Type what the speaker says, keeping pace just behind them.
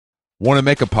Want to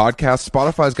make a podcast?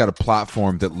 Spotify's got a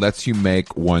platform that lets you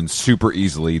make one super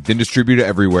easily, then distribute it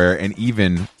everywhere, and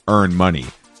even earn money.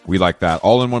 We like that.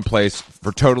 All in one place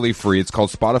for totally free. It's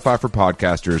called Spotify for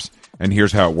Podcasters, and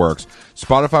here's how it works.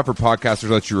 Spotify for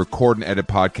Podcasters lets you record and edit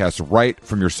podcasts right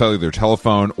from your cellular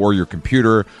telephone or your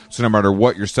computer, so no matter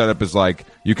what your setup is like,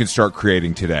 you can start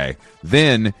creating today.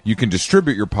 Then you can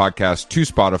distribute your podcast to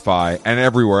Spotify and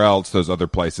everywhere else, those other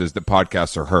places that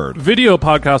podcasts are heard. Video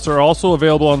podcasts are also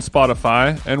available on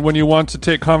Spotify, and when you want to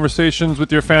take conversations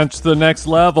with your fans to the next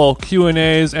level,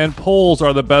 Q&As and polls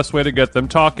are the best way to get them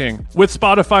talking. With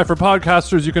Spotify for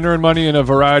Podcasters, you can earn money in a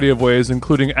variety of ways,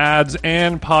 including ads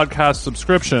and podcast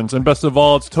subscriptions. And best of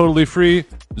all, it's totally free,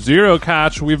 zero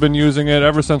catch. We've been using it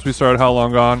ever since we started How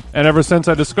Long Gone. And ever since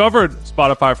I discovered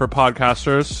Spotify for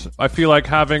Podcasters, I feel like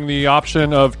having the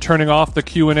option of turning off the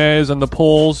Q&As and the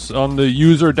polls on the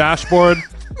user dashboard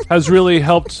has really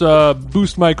helped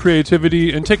boost my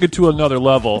creativity and take it to another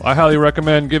level. I highly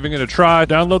recommend giving it a try.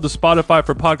 Download the Spotify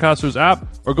for Podcasters app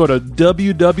or go to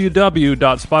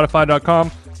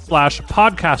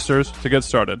www.spotify.com/podcasters to get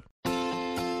started.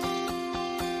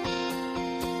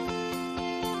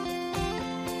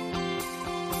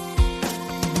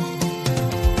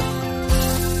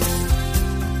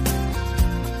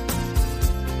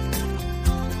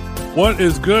 What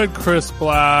is good, Chris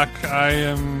Black? I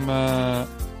am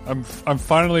I'm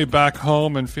finally back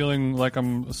home and feeling like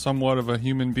I'm somewhat of a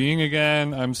human being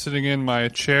again. I'm sitting in my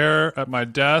chair at my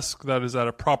desk that is at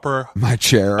a proper My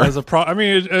chair. I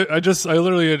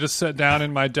literally just sat down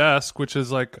in my desk, which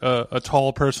is like a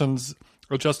tall person's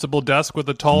adjustable desk with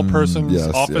a tall person's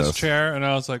office chair, and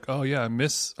I was like, oh yeah, I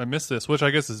miss this, which I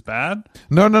guess is bad.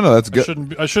 No, that's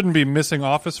good. I shouldn't be missing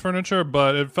office furniture,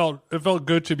 but it felt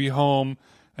good to be home.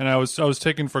 And I was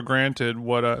taking for granted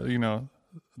what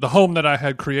the home that I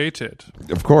had created.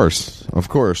 Of course.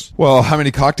 Well, how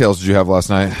many cocktails did you have last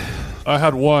night? I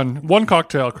had one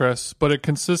cocktail, Chris, but it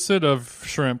consisted of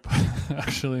shrimp,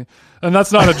 actually. And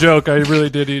that's not a joke. I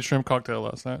really did eat shrimp cocktail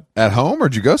last night. At home, or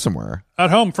did you go somewhere? At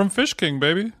home, from Fish King,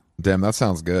 baby. Damn, that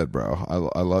sounds good, bro. I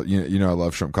love I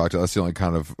love shrimp cocktail. That's the only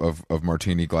kind of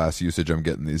martini glass usage I'm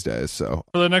getting these days. So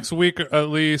for the next week at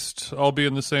least, I'll be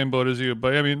in the same boat as you.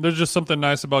 But I mean, there's just something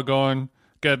nice about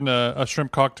getting a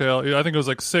shrimp cocktail. I think it was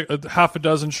like half a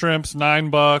dozen shrimps,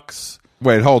 $9.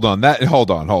 Wait, hold on. That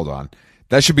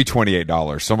should be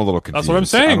 $28. So I'm a little confused. That's what I'm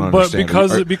saying. But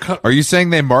because are you saying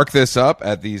they mark this up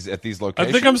at these locations?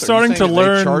 I think I'm starting to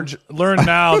learn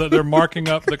now that they're marking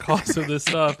up the cost of this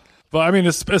stuff. But I mean,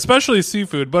 especially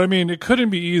seafood. But I mean, it couldn't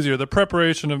be easier. The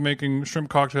preparation of making shrimp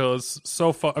cocktail is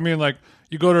so fun. I mean, like,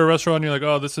 you go to a restaurant and you're like,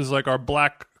 oh, this is like our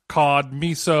black cod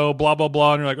miso, blah, blah,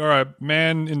 blah. And you're like, all right,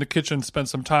 man in the kitchen spent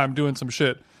some time doing some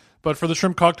shit. But for the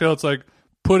shrimp cocktail, it's like,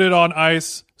 put it on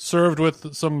ice, served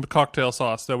with some cocktail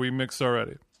sauce that we mixed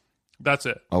already. That's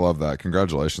it. I love that.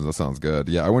 Congratulations. That sounds good.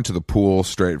 Yeah, I went to the pool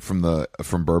straight from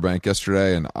Burbank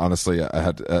yesterday, and honestly,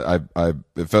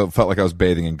 it felt like I was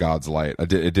bathing in God's light.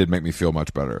 It did make me feel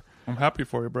much better. I'm happy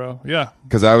for you, bro. Yeah,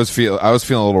 because I was feeling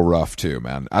a little rough too,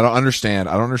 man. I don't understand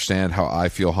how I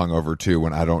feel hungover too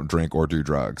when I don't drink or do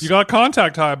drugs. You got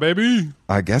contact high, baby.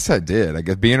 I guess I did. I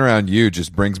guess being around you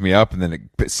just brings me up, and then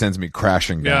it sends me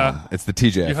crashing down. Yeah, it's the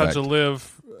TJ effect. You had to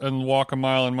live and walk a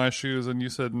mile in my shoes, and you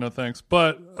said no thanks.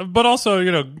 But also,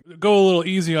 go a little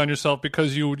easy on yourself,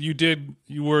 because you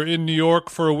were in New York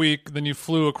for a week, then you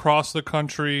flew across the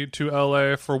country to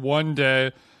LA for one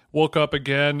day, woke up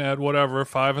again at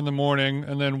 5 in the morning,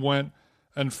 and then went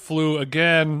and flew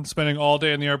again, spending all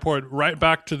day in the airport, right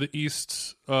back to the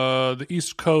East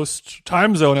Coast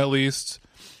time zone at least,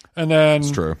 and then it's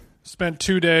true. Spent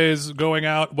 2 days going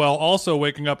out while also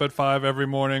waking up at 5 every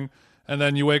morning. And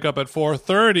then you wake up at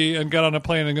 4:30 and get on a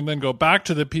plane and then go back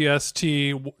to the PST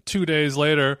 2 days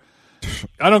later.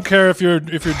 I don't care if you're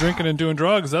drinking and doing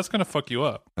drugs. That's gonna fuck you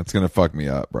up. That's gonna fuck me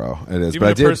up, bro. It is. Even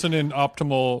a person in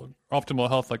optimal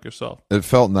health like yourself. It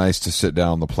felt nice to sit down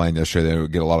on the plane yesterday and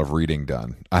get a lot of reading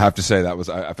done. I have to say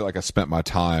I feel like I spent my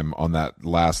time on that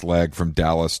last leg from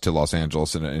Dallas to Los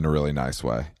Angeles in a really nice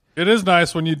way. It is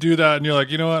nice when you do that and you're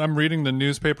like, you know what? I'm reading the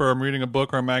newspaper, or I'm reading a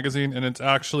book or a magazine, and it's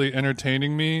actually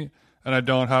entertaining me. And I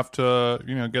don't have to,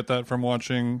 get that from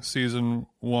watching season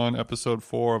 1, episode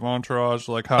 4 of Entourage,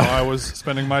 like how I was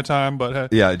spending my time. But hey.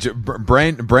 Yeah,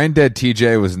 brain dead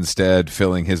TJ was instead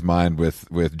filling his mind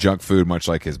with junk food, much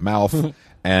like his mouth.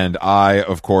 And I,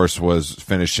 of course, was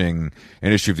finishing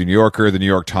an issue of the New Yorker, the New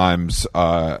York Times,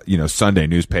 Sunday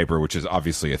newspaper, which is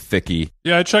obviously a thickie.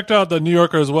 Yeah, I checked out the New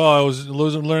Yorker as well. I was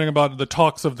learning about the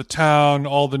talks of the town,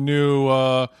 all the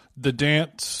new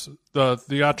the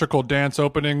theatrical dance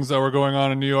openings that were going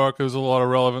on in New York. There was a lot of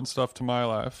relevant stuff to my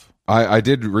life. I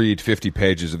did read 50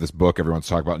 pages of this book everyone's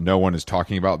talking about. No One Is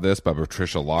Talking About This by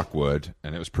Patricia Lockwood,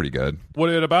 and it was pretty good. What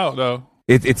is it about, though?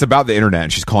 It's about the internet,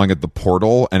 and she's calling it the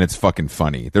portal, and it's fucking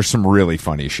funny. There's some really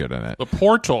funny shit in it. The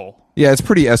portal. Yeah, it's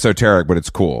pretty esoteric, but it's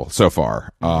cool so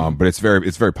far. But it's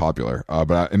very popular.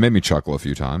 But it made me chuckle a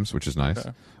few times, which is nice.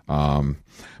 Okay.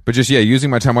 But just,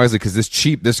 using my time wisely, because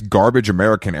this garbage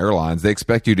American Airlines, they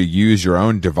expect you to use your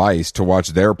own device to watch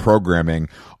their programming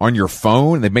on your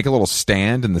phone. They make a little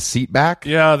stand in the seat back.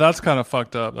 Yeah, that's kind of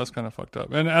fucked up.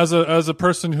 And as a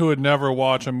person who would never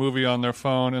watch a movie on their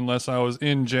phone unless I was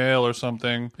in jail or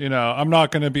something, I'm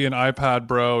not going to be an iPad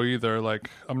bro either. Like,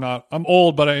 I'm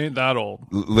old, but I ain't that old.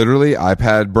 Literally,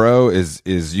 iPad bro is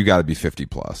you got to be 50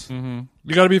 plus. Mm-hmm.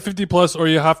 You got to be 50 plus, or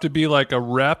you have to be like a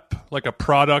rep, like a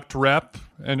product rep,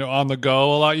 and on the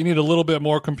go a lot. You need a little bit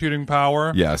more computing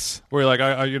power. Yes. Where like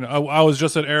I was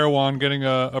just at Erewhon getting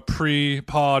a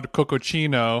pre-pod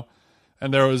Cococino,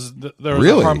 and there was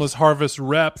really? A Harmless Harvest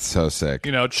rep. So sick.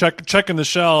 Checking the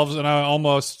shelves, and I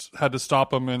almost had to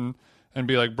stop him and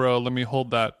be like, bro, let me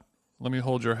hold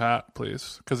your hat,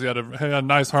 please, because he had a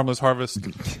nice Harmless Harvest.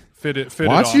 Why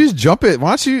don't you just jump it?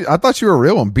 I thought you were a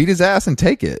real one. Beat his ass and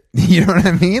take it. You know what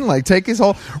I mean? Like, take his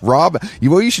whole what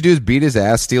you should do is beat his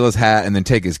ass, steal his hat, and then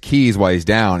take his keys while he's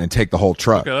down and take the whole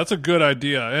truck. Okay, that's a good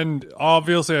idea. And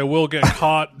obviously I will get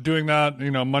caught doing that,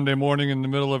 Monday morning in the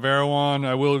middle of Erewhon.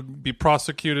 I will be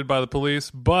prosecuted by the police,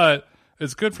 but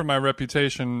it's good for my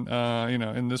reputation,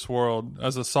 in this world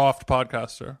as a soft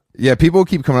podcaster. Yeah, people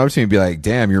keep coming up to me and be like,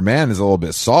 damn, your man is a little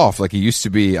bit soft. Like, he used to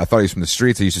be, I thought he was from the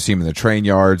streets. I used to see him in the train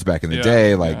yards back in the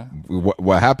day. Like,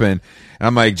 what happened? And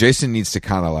I'm like, Jason needs to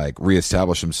kind of like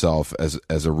reestablish himself as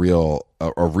a real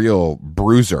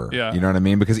bruiser. Yeah. You know what I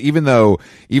mean? Because even though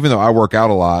I work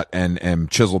out a lot and am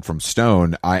chiseled from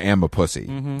stone, I am a pussy.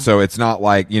 Mm-hmm. So it's not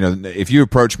like, if you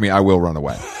approach me, I will run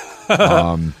away.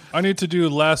 I need to do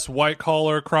less white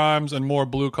collar crimes and more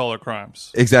blue collar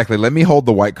crimes. Exactly. Let me hold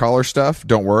the white collar stuff.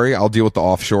 Don't worry. I'll deal with the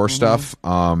offshore stuff,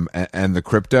 and the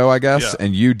crypto, I guess. Yeah.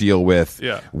 And you deal with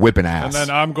whipping ass. And then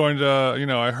I'm going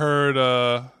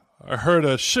to, I heard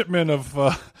a shipment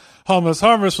of Harmless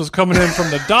Harvest was coming in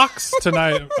from the docks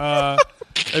tonight.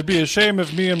 It'd be a shame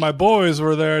if me and my boys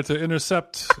were there to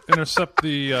intercept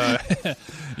the,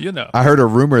 I heard a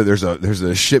rumor there's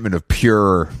a shipment of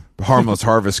pure Harmless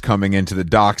Harvest coming into the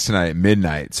docks tonight at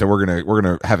midnight. So we're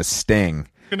gonna have a sting.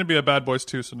 It's gonna be a Bad Boys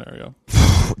 2 scenario.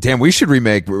 Damn, we should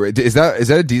remake. Is that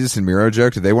a Desus and Mero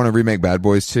joke? Do they want to remake Bad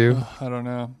Boys 2? I don't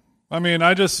know. I mean,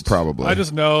 I just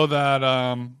know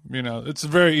that it's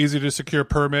very easy to secure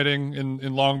permitting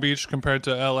in Long Beach compared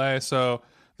to LA. So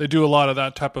they do a lot of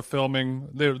that type of filming.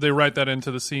 They write that into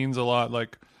the scenes a lot.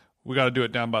 Like, we got to do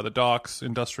it down by the docks,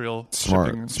 industrial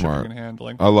shipping and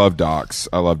handling. I love docks.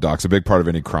 A big part of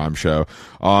any crime show.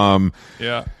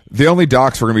 Yeah. The only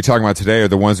docks we're going to be talking about today are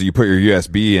the ones that you put your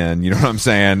USB in. You know what I'm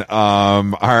saying?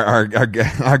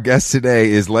 Our guest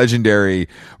today is legendary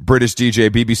British DJ,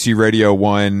 BBC Radio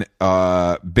 1,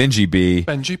 Benji B.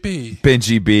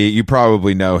 Benji B. You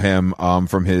probably know him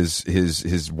from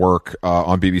his work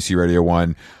on BBC Radio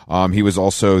 1. He was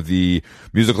also the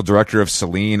musical director of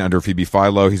Celine under Phoebe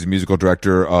Philo. He's a musical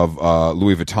director of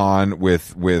Louis Vuitton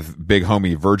with big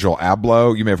homie Virgil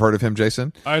Abloh. You may have heard of him,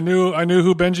 Jason. I knew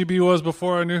who Benji B was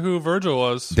before I knew who Virgil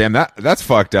was. Damn, that's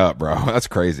fucked up, bro. That's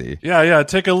crazy. Yeah.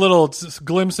 Take a little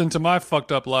glimpse into my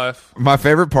fucked up life. My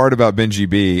favorite part about Benji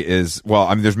B is,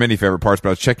 there's many favorite parts, but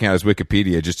I was checking out his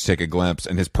Wikipedia just to take a glimpse,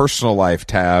 and his personal life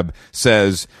tab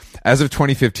says, as of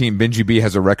 2015, Benji B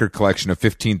has a record collection of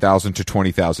 15,000 to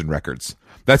 20,000 records.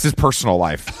 That's his personal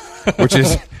life, which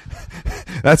is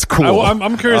that's cool.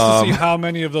 I'm curious to see how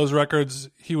many of those records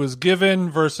he was given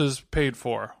versus paid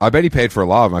for. I bet he paid for a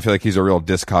lot of them. I feel like he's a real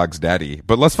Discogs daddy.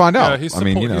 But let's find out. He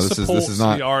supports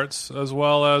the arts as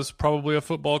well as probably a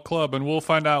football club, and we'll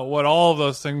find out what all of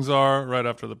those things are right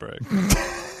after the break.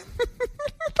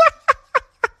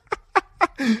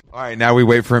 All right, now we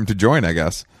wait for him to join, I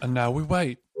guess. And now we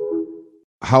wait.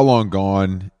 How Long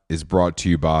Gone is brought to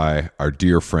you by our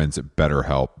dear friends at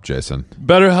BetterHelp, Jason.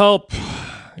 BetterHelp,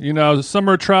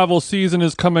 summer travel season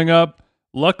is coming up.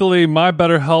 Luckily, my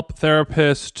BetterHelp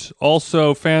therapist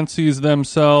also fancies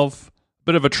themselves a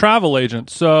bit of a travel agent.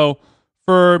 So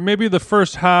for maybe the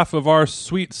first half of our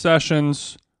sweet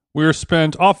sessions, we were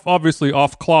spent obviously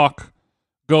off clock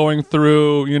going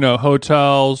through,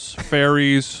 hotels,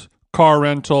 ferries, car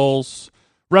rentals,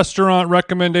 restaurant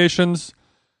recommendations.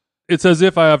 It's as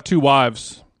if I have two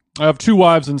wives. I have two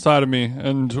wives inside of me,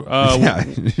 and yeah,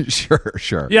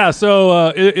 sure. Yeah, so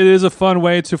it is a fun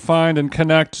way to find and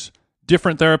connect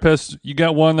different therapists. You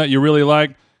get one that you really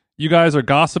like, You guys are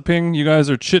gossiping. You guys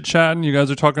are chit-chatting. You guys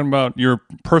are talking about your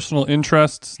personal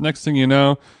interests. Next thing you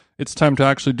know, it's time to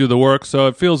actually do the work. So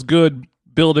it feels good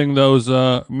building those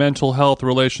mental health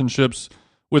relationships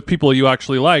with people you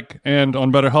actually like. And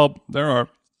on BetterHelp, there are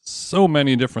so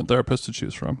many different therapists to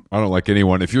choose from. I don't like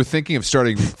anyone. If you're thinking of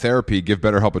starting therapy, give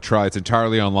BetterHelp a try. It's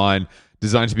entirely online,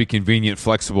 designed to be convenient,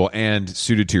 flexible, and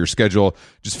suited to your schedule.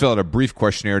 Just fill out a brief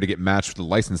questionnaire to get matched with a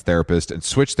licensed therapist and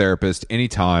switch therapist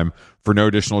anytime for no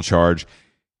additional charge.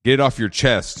 Get it off your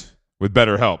chest with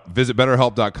BetterHelp. Visit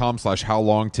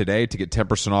BetterHelp.com/howlong today to get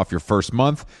 10% off your first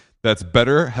month. That's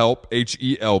BetterHelp,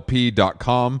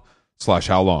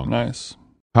 HELP.com/howlong. Nice.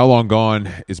 How Long Gone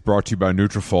is brought to you by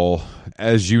Nutrafol.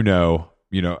 As you know,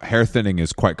 hair thinning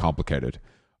is quite complicated.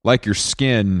 Like your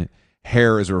skin,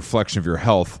 hair is a reflection of your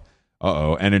health.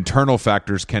 And internal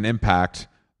factors can impact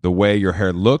the way your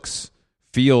hair looks,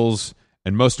 feels,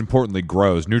 and most importantly,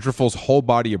 grows. Nutrafol's whole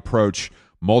body approach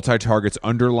multi-targets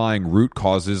underlying root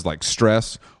causes like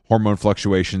stress, hormone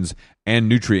fluctuations, and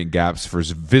nutrient gaps for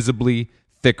visibly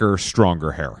thicker,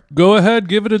 stronger hair. Go ahead,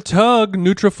 give it a tug.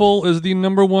 Nutrafol is the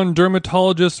 #1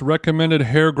 dermatologist-recommended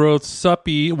hair growth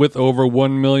suppy with over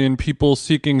 1 million people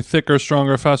seeking thicker,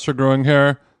 stronger, faster-growing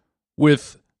hair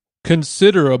with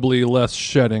considerably less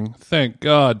shedding. Thank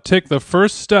God. Take the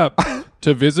first step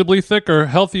to visibly thicker,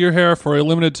 healthier hair for a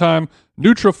limited time.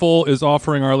 Nutrafol is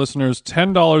offering our listeners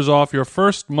 $10 off your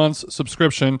first month's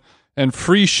subscription and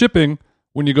free shipping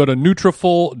when you go to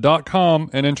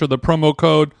Nutrafol.com and enter the promo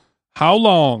code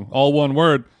HOWLONG, all one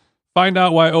word. Find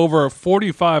out why over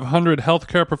 4,500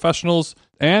 healthcare professionals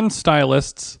and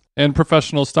stylists and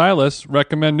professional stylists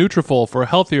recommend Nutrafol for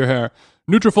healthier hair.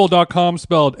 Nutrafol.com,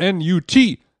 spelled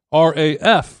Nutrafol.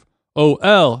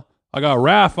 I got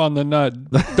RAF on the nut.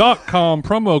 .com,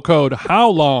 promo code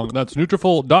HOWLONG. That's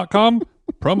Nutrafol.com,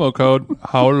 promo code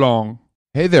HOWLONG.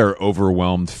 Hey there,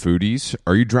 overwhelmed foodies.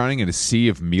 Are you drowning in a sea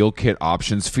of meal kit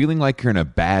options, feeling like you're in a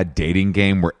bad dating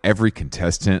game where every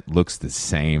contestant looks the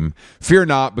same? Fear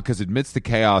not, because amidst the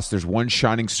chaos, there's one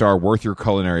shining star worth your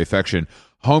culinary affection.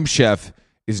 Home Chef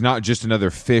is not just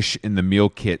another fish in the meal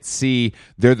kit sea.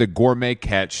 They're the gourmet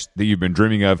catch that you've been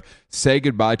dreaming of. Say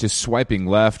goodbye to swiping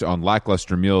left on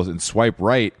lackluster meals and swipe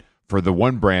right for the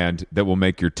one brand that will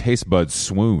make your taste buds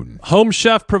swoon. Home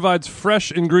Chef provides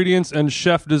fresh ingredients and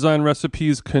chef-design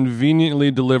recipes conveniently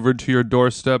delivered to your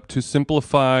doorstep to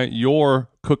simplify your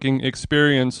cooking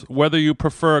experience. Whether you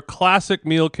prefer classic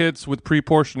meal kits with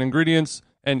pre-portioned ingredients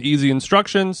and easy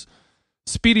instructions,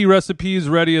 speedy recipes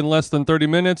ready in less than 30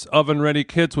 minutes, oven-ready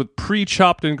kits with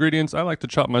pre-chopped ingredients, I like to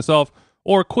chop myself,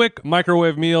 or quick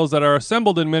microwave meals that are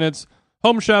assembled in minutes,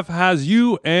 Home Chef has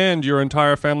you and your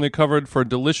entire family covered for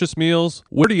delicious meals,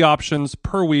 witty options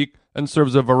per week, and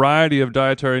serves a variety of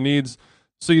dietary needs,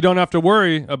 so you don't have to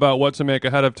worry about what to make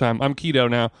ahead of time. I'm keto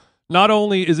now. Not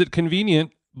only is it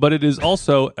convenient, but it is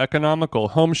also economical.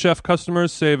 Home Chef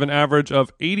customers save an average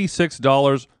of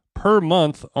 $86 per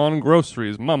month on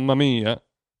groceries. Mamma mia.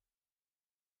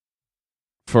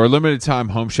 For a limited time,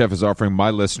 Home Chef is offering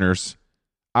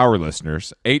our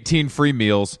listeners, 18 free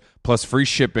meals plus free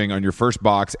shipping on your first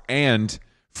box and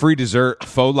free dessert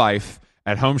for life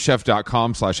at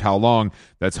homechef.com/howlong.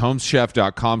 That's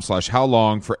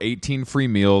homechef.com/howlong for 18 free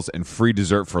meals and free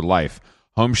dessert for life.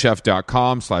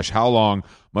 Homechef.com/howlong.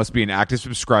 Must be an active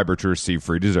subscriber to receive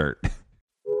free dessert.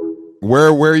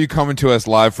 Where are you coming to us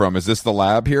live from? Is this the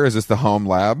lab here? Is this the home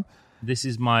lab? This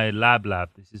is my lab.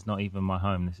 This is not even my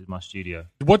home. This is my studio.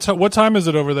 What time is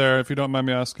it over there, if you don't mind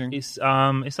me asking? It's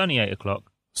only 8 o'clock.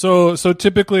 So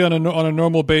typically on a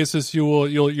normal basis,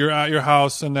 you're at your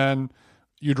house and then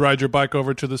you'd ride your bike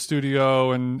over to the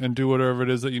studio and do whatever it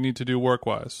is that you need to do work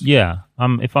wise. Yeah.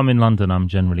 If I'm in London, I'm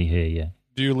generally here. Yeah.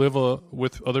 Do you live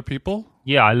with other people?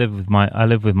 Yeah, I live with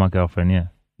my girlfriend. Yeah.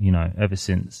 Ever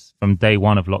since from day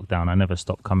one of lockdown, I never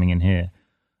stopped coming in here.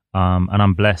 And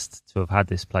I'm blessed to have had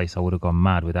this place. I would have gone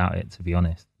mad without it, to be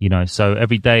honest. So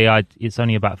every day it's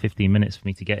only about 15 minutes for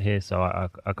me to get here. So I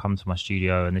come to my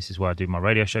studio, and this is where I do my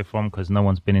radio show from, because no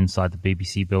one's been inside the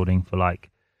BBC building for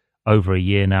like over a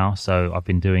year now. So I've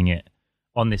been doing it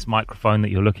on this microphone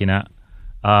that you're looking at.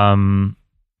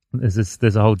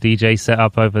 There's a whole DJ set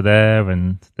up over there,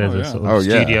 and there's a sort of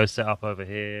studio set up over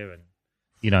here, and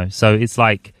so it's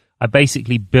like I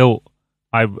basically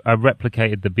I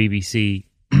replicated the BBC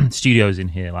studios in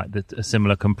here, like a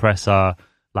similar compressor,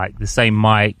 like the same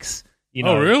mics.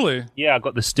 Oh, really? Yeah, I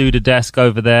got the Studer desk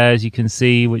over there, as you can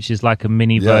see, which is like a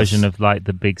mini version of like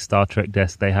the big Star Trek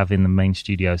desk they have in the main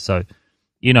studio. So,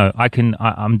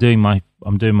 I'm doing my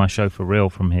show for real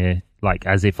from here, like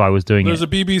as if I was doing There's it.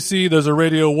 a BBC, there's a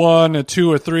Radio 1, a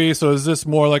 2 or 3, so is this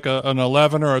more like an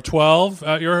 11 or a 12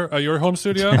 at your home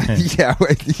studio? Yeah.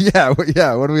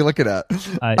 What are we looking at?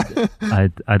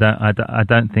 I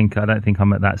don't think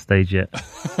I'm at that stage yet.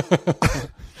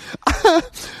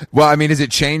 Well, I mean, has it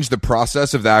changed the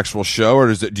process of the actual show,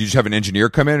 or do you just have an engineer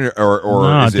come in, or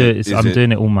No, is I'm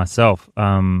doing it all myself.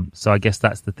 So I guess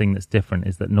that's the thing that's different,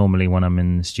 is that normally when I'm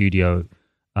in the studio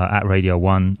at Radio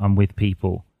 1, I'm with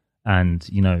people. And,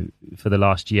 you know, for the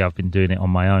last year, I've been doing it on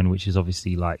my own, which is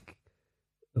obviously like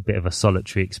a bit of a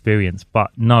solitary experience. But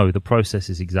no, the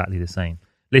process is exactly the same.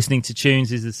 Listening to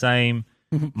tunes is the same.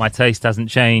 My taste hasn't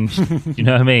changed. You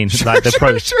know what I mean? Like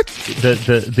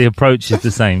the approach is the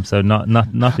same. So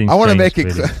nothing. I want to changed, make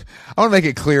it. really. I want to make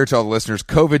it clear to all the listeners: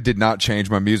 COVID did not change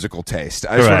my musical taste.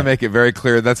 I just want to make it very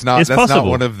clear that's not not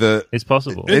one of the. It's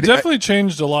possible. It definitely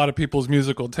changed a lot of people's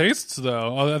musical tastes,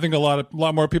 though. I think a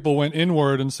lot more people went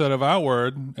inward instead of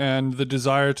outward, and the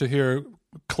desire to hear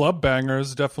club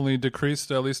bangers definitely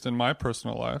decreased, at least in my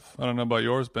personal life. I don't know about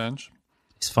yours, Benj.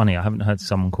 It's funny. I haven't heard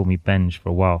someone call me Benj for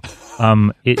a while.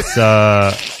 It's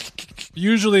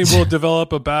usually we'll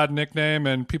develop a bad nickname,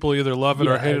 and people either love it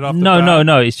or hate it off the bat.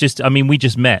 No. It's just, I mean, we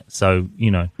just met, so you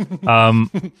know.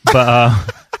 But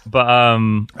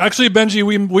actually, Benji,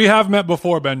 we have met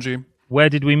before, Benji. Where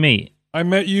did we meet? I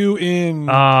met you in.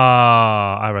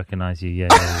 I recognize you. Yeah.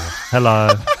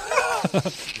 Hello.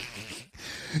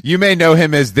 You may know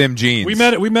him as Them Jeans. We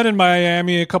met in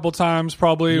Miami a couple times,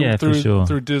 probably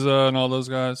through Dizza and all those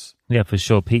guys. Yeah, for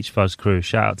sure. Peach Fuzz crew.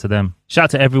 Shout out to them. Shout out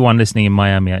to everyone listening in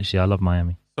Miami. Actually, I love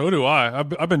Miami. So do I.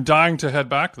 I've been dying to head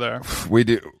back there. We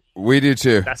do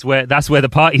too. That's where the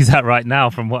party's at right now,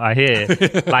 from what I hear.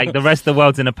 Like the rest of the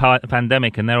world's in a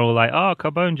pandemic, and they're all like, "Oh,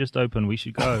 Carbone just opened. We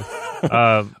should go."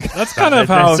 That's kind of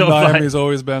how Miami's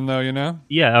always been, though. You know?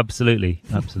 Yeah, absolutely.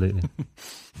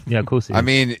 Yeah, of course. I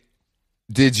mean.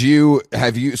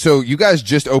 So you guys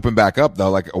just opened back up though,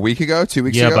 like a week ago, 2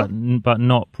 weeks ago? Yeah, but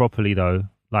not properly though.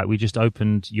 Like we just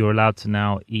opened, you're allowed to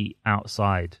now eat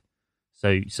outside.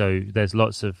 So there's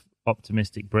lots of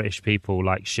optimistic British people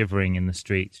like shivering in the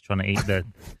streets, trying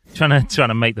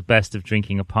to make the best of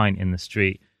drinking a pint in the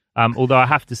street. Although I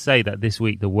have to say that this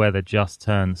week the weather just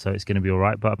turned, so it's going to be all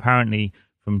right. But apparently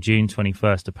from June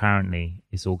 21st, apparently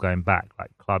it's all going back,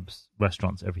 like clubs,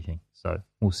 restaurants, everything. So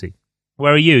we'll see.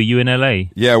 Where are you? You in LA?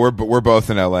 Yeah, we're both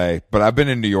in LA, but I've been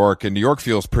in New York, and New York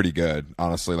feels pretty good,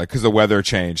 honestly. Like, because the weather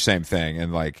changed, same thing,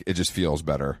 and like it just feels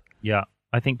better. Yeah,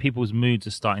 I think people's moods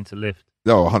are starting to lift.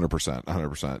 Oh,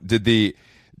 100%.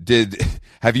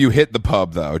 Have you hit the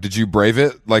pub though? Did you brave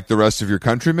it like the rest of your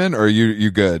countrymen, or are you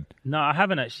good? No, I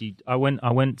haven't actually. I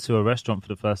went to a restaurant for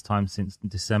the first time since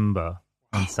December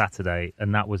on Saturday,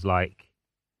 and that was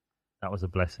a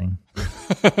blessing.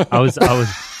 I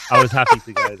was happy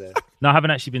to go there. No, I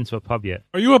haven't actually been to a pub yet.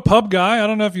 Are you a pub guy? I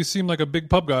don't know if you seem like a big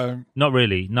pub guy. Not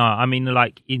really. No, I mean,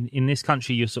 like in this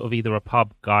country, you're sort of either a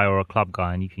pub guy or a club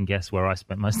guy, and you can guess where I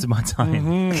spent most of my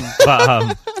time.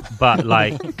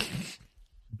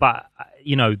 But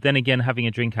you know, then again, having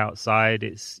a drink outside,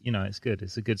 it's good.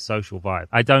 It's a good social vibe.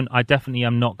 I definitely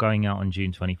am not going out on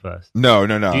June 21st. No.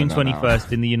 June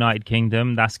 21st in the United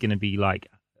Kingdom, that's going to be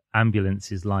like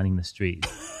ambulances lining the streets.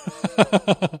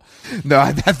 No,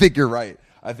 I think you're right.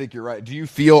 Do you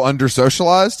feel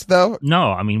under-socialized, though?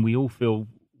 No, I mean, we all feel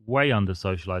way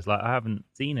under-socialized. Like, I haven't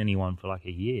seen anyone for like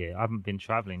a year. I haven't been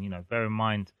traveling, you know. Bear in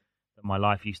mind that my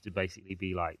life used to basically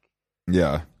be like...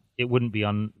 Yeah. It wouldn't be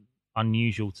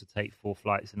unusual to take 4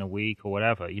 flights in a week or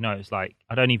whatever. You know, it's like,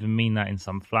 I don't even mean that in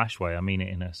some flash way. I mean it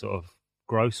in a sort of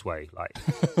gross way. Like,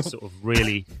 sort of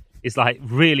really... It's like,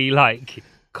 really like...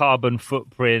 carbon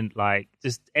footprint, like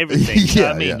just everything. You know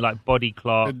what I mean? Yeah. Like body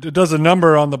clock. It does a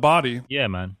number on the body. Yeah,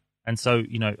 man. And so,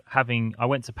 you know, I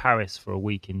went to Paris for a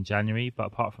week in January, but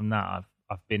apart from that,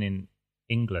 I've been in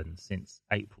England since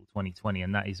April 2020,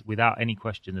 and that is without any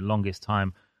question the longest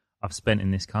time I've spent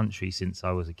in this country since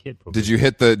I was a kid. Probably. Did you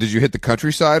hit the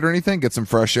countryside or anything? Get some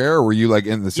fresh air, or were you like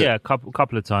in the city? Yeah, a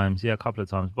couple of times. Yeah, a couple of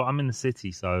times. But I'm in the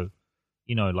city, so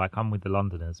you know, like I'm with the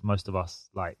Londoners. Most of us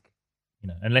like. You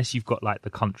know, unless you've got like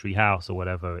the country house or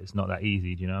whatever, it's not that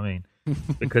easy. Do you know what I mean?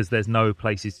 Because there's no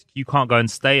places. You can't go and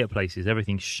stay at places.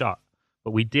 Everything's shut. But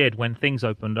we did when things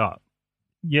opened up.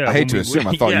 Yeah, I hate to assume.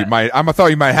 I thought you might. I thought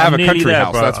you might have a country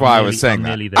house. Bro. That's why I was saying that.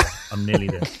 I'm nearly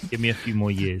there. Give me a few more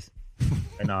years,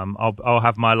 and I'll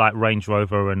have my like Range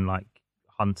Rover and like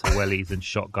Hunter wellies and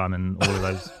shotgun and all of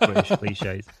those British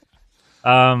cliches.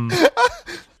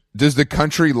 Does the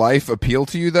country life appeal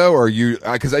to you though, or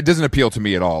because it doesn't appeal to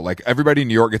me at all? Like everybody in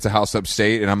New York gets a house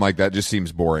upstate, and I'm like, that just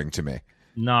seems boring to me.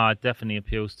 No, it definitely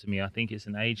appeals to me. I think it's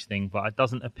an age thing, but it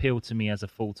doesn't appeal to me as a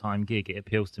full-time gig. It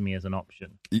appeals to me as an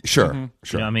option. Sure. You know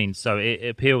what I mean? So it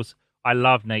appeals. I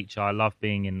love nature. I love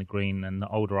being in the green. And the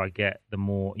older I get, the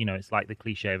more, it's like the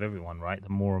cliche of everyone, right? The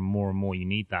more and more and more you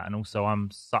need that. And also, I'm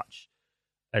such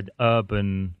an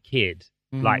urban kid.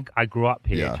 Like, I grew up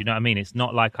here. Yeah. Do you know what I mean? It's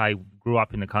not like I grew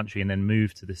up in the country and then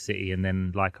moved to the city and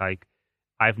then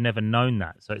I've never known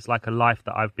that. So it's like a life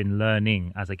that I've been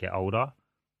learning as I get older.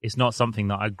 It's not something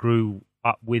that I grew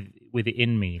up with it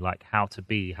in me, like how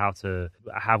to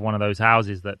have one of those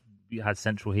houses that had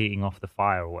central heating off the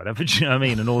fire or whatever. Do you know what I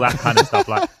mean? And all that kind of stuff.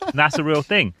 Like, and that's a real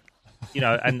thing,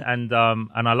 and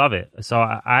I love it. So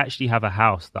I actually have a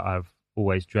house that I've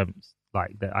always dreamt,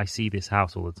 like, that I see this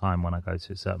house all the time when I go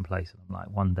to a certain place. And I'm like,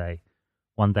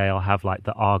 one day I'll have like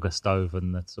the Arga stove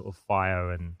and the sort of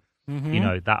fire and,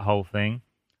 that whole thing.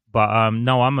 But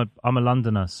no, I'm a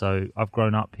Londoner, so I've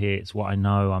grown up here. It's what I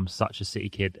know. I'm such a city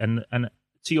kid. And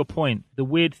to your point, the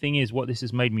weird thing is, what this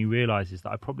has made me realize is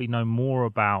that I probably know more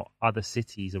about other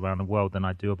cities around the world than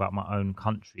I do about my own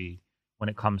country when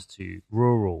it comes to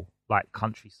rural, like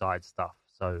countryside stuff.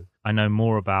 So I know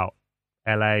more about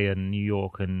LA and New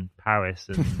York and Paris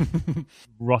and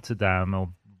Rotterdam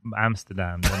or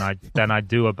Amsterdam than I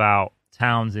do about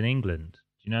towns in England.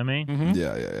 Do you know what I mean?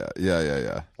 Mm-hmm.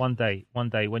 Yeah. One day,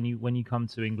 when you come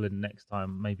to England next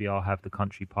time, maybe I'll have the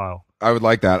country pile. I would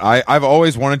like that. I've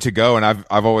always wanted to go, and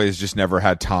I've always just never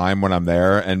had time when I'm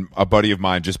there. And a buddy of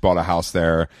mine just bought a house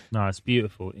there. No, it's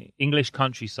beautiful. English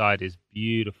countryside is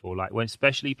beautiful. Like,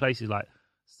 especially places like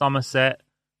Somerset,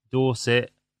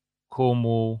 Dorset,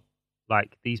 Cornwall.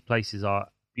 Like, these places are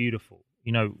beautiful.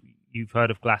 You've heard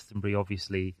of Glastonbury,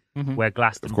 obviously. Where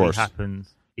Glastonbury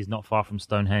happens is not far from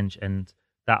Stonehenge, and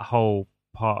that whole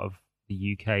part of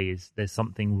the UK there's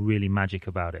something really magic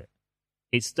about it.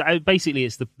 It's basically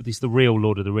it's the real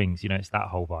Lord of the Rings. It's that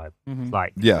whole vibe. It's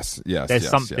like yes.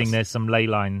 There's some ley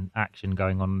line action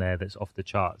going on there that's off the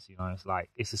charts. It's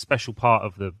like it's a special part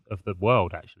of the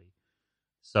world, actually.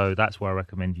 So that's where I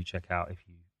recommend you check out if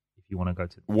you want to go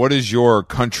to. What is your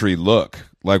country look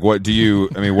like? What do you?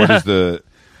 I mean, what is the?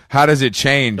 How does it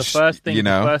change? The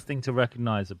first thing to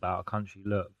recognize about a country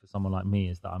look for someone like me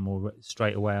is that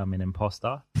straight away I'm an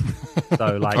imposter.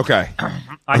 So like, okay,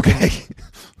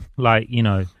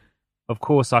 of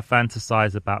course I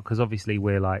fantasize about, because obviously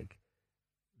we're like,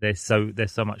 there's so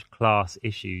much class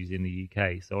issues in the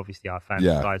UK. So obviously I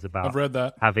fantasize about I've read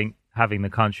that. having the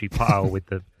country pile with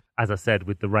the, as I said,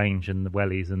 with the range and the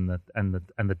wellies and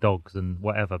the dogs and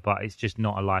whatever. But it's just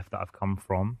not a life that I've come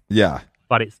from. Yeah.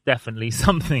 But it's definitely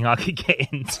something I could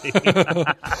get into.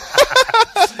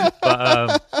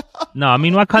 But no, I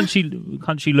mean, my country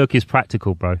look is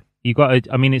practical, bro. You got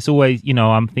to, I mean, it's always,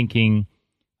 I'm thinking,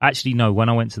 actually, no, when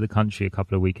I went to the country a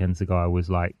couple of weekends ago, I was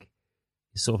like,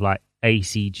 it's sort of like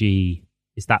ACG.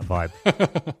 It's that vibe.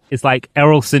 It's like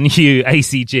Errolson Hugh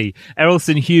ACG.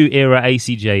 Errolson Hugh era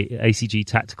ACG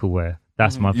tactical wear.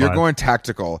 That's my vibe. You're going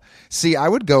tactical. See, I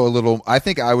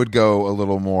think I would go a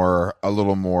little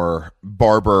more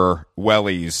barber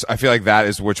wellies. I feel like that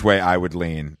is which way I would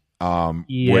lean.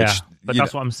 But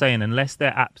that's what I'm saying. Unless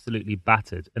they're absolutely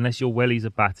battered, unless your wellies are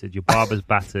battered, your barber's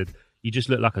battered, you just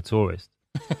look like a tourist.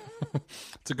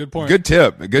 It's a good point. Good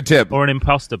tip. Or an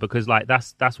imposter, because like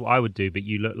that's what I would do, but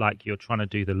you look like you're trying to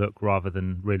do the look rather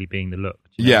than really being the look.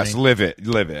 Yes, I mean? live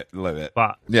it.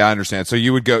 But yeah, I understand. So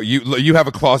you would go. You have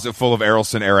a closet full of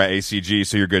Errolson era ACG,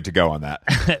 so you're good to go on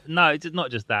that. No, it's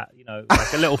not just that.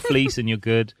 Like a little fleece and you're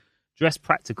good. Dress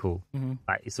practical.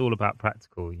 Like, it's all about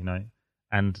practical,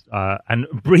 and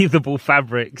breathable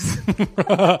fabrics.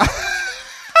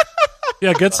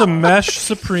 Yeah, get some mesh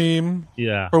Supreme.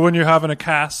 Yeah. For when you're having a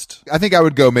cast. I think I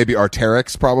would go maybe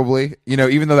Arc'teryx, probably.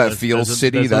 Even though that feels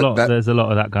city. There's a lot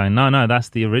of that going. No, that's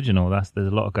the original. There's a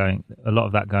lot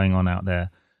of that going on out there.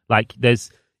 Like,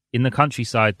 there's in the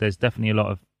countryside, there's definitely a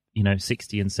lot of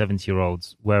 60 and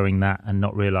 70-year-olds wearing that and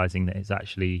not realizing that it's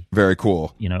actually very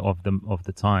cool. Of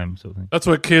the time sort of thing. That's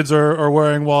what kids are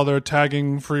wearing while they're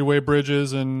tagging freeway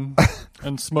bridges and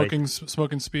smoking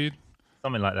speed.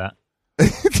 Something like that.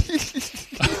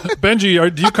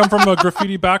 Benji, do you come from a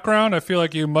graffiti background? I feel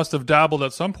like you must have dabbled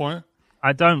at some point.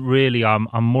 I don't really. I'm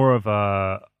more of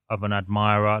an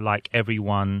admirer. Like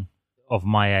everyone of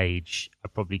my age, I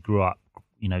probably grew up,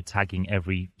 tagging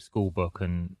every school book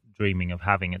and dreaming of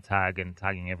having a tag and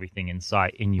tagging everything in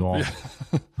sight in your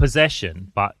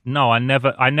possession. But no, I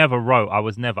never wrote. I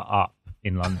was never up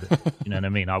in London. You know what I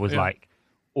mean? I was like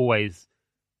always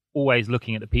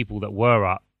looking at the people that were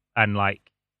up and like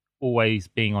always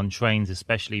being on trains,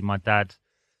 especially my dad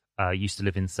Used to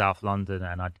live in South London,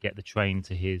 and I'd get the train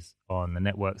to his on the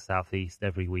Network Southeast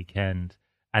every weekend.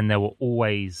 And there were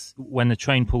always, when the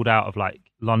train pulled out of like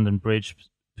London Bridge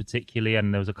particularly,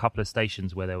 and there was a couple of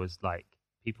stations where there was like,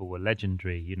 people were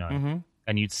legendary, you know,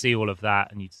 and you'd see all of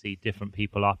that, and you'd see different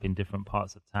people up in different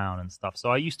parts of town and stuff.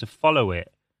 So I used to follow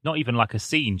it, not even like a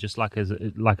scene, just like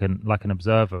like an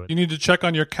observer. You need to check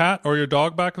on your cat or your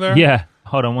dog back there? Yeah.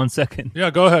 Hold on 1 second.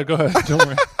 Yeah, go ahead. Don't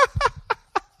worry.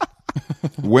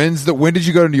 When did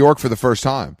you go to New York for the first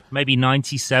time? Maybe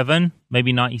 97.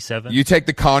 You take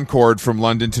the Concorde from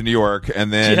London to New York,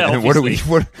 and then Yeah, and what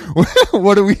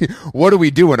are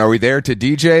we doing? Are we there to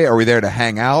DJ? Are we there to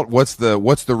hang out? What's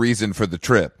the reason for the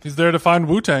trip? He's there to find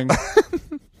Wu-Tang.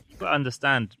 You've got to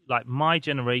understand, like my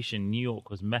generation, New York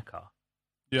was Mecca.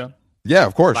 Yeah,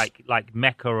 of course. Like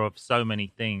Mecca of so many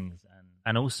things,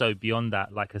 and also beyond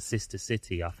that, like a sister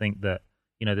city. I think that,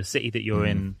 you know, the city that you're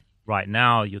in right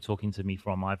now, you're talking to me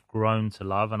from, I've grown to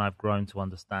love and I've grown to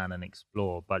understand and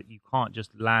explore, but you can't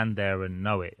just land there and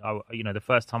know it. You know, the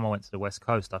first time I went to the West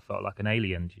Coast, I felt like an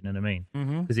alien. Do you know what I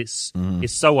mean? Because it's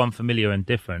so unfamiliar and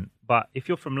different. But if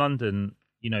you're from London,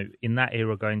 you know, in that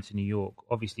era going to New York,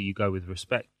 obviously you go with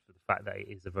respect for the fact that it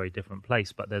is a very different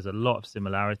place, but there's a lot of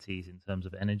similarities in terms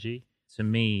of energy. To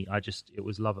me, it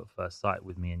was love at first sight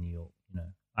with me in New York. You know,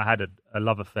 I had a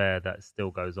love affair that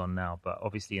still goes on now, but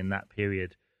obviously in that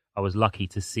period, I was lucky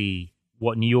to see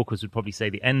what New Yorkers would probably say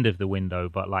the end of the window,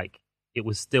 but like it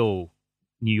was still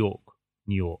New York.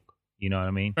 You know what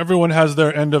I mean? Everyone has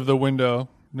their end of the window,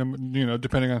 you know,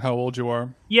 depending on how old you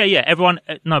are. Yeah.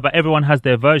 But everyone has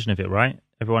their version of it, right?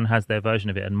 Everyone has their version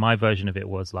of it. And my version of it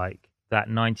was like that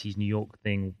 90s New York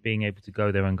thing, being able to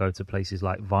go there and go to places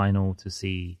like Vinyl to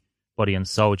see Body and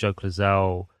Soul, Joe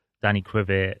Clazell, Danny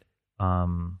Krivit,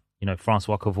 you know,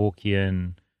 Francois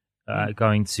Kevorkian,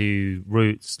 going to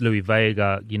Roots, Louis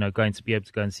Vega, you know, going to be able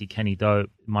to go and see Kenny Dope.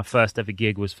 My first ever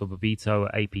gig was for Bobito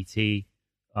at APT.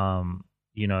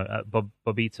 You know,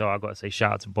 Bobito, I got to say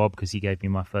shout out to Bob because he gave me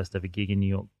my first ever gig in New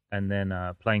York. And then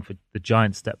playing for the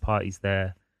Giant Step parties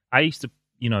there. I used to,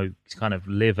 you know, kind of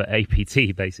live at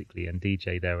APT basically and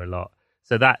DJ there a lot.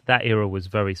 So that era was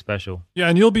very special. Yeah,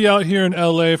 and you'll be out here in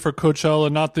LA for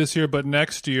Coachella, not this year, but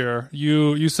next year.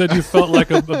 You said you felt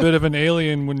like a bit of an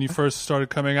alien when you first started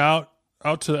coming out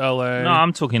to LA. No,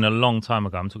 I'm talking a long time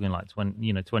ago. I'm talking like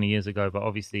 20 years ago, but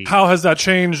obviously... How has that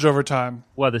changed over time?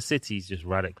 Well, the city's just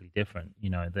radically different. You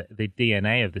know, the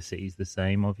DNA of the city's the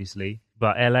same, obviously.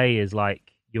 But LA is like,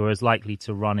 you're as likely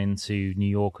to run into New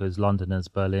Yorkers, Londoners,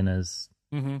 Berliners,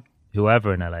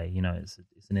 whoever in LA. You know, it's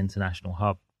an international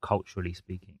hub, culturally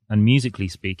speaking. And musically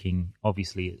speaking,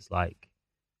 obviously it's like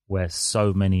where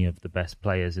so many of the best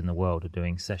players in the world are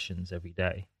doing sessions every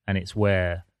day. And it's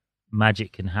where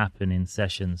magic can happen in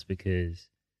sessions because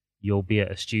you'll be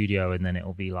at a studio and then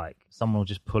it'll be like someone will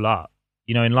just pull up.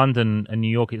 You know, in London and New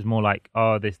York, it's more like,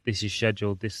 oh, this is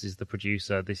scheduled, this is the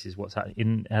producer, this is what's happening.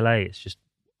 In LA, it's just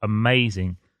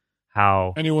amazing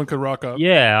how anyone could rock up.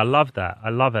 Yeah, I love that. I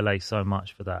love LA so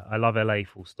much for that. I love LA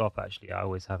full stop, actually. I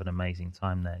always have an amazing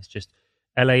time there. It's just,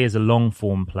 LA is a long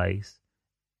form place.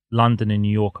 London and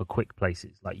New York are quick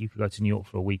places. Like you could go to New York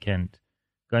for a weekend.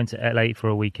 Going to LA for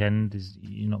a weekend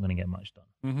you're not going to get much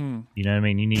done. You know what I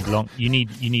mean?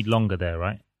 You need longer there,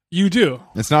 right? You do.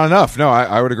 It's not enough. No,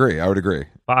 I would agree.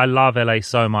 But I love LA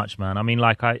so much, man. I mean,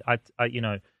 like I you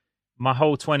know, my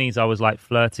whole 20s I was like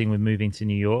flirting with moving to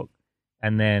New York.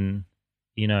 And then,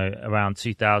 you know, around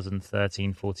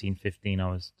 2013, 14, 15, I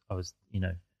was, you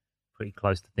know, pretty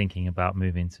close to thinking about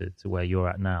moving to where you're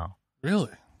at now.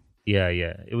 Really? Yeah.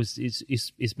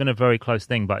 It's been a very close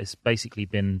thing, but it's basically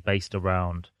been based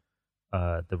around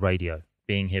the radio,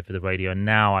 being here for the radio. And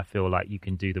now I feel like you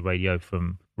can do the radio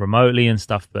from remotely and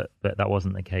stuff, but that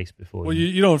wasn't the case before. Well,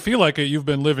 you don't feel like it. You've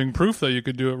been living proof that you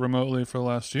could do it remotely for the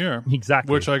last year.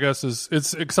 Exactly. Which I guess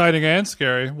it's exciting and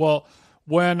scary. Well,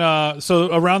 when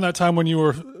so around that time when you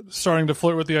were starting to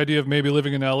flirt with the idea of maybe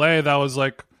living in LA, that was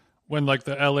like when like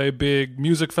the LA big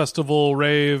music festival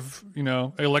rave, you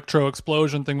know, electro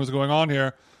explosion thing was going on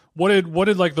here. What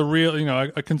did like the real, you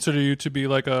know, I consider you to be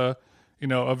like a, you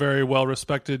know, a very well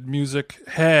respected music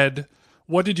head.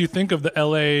 What did you think of the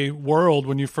LA world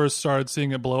when you first started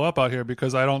seeing it blow up out here?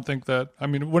 Because I don't think that, I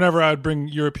mean, whenever I'd bring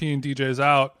European DJs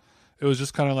out, it was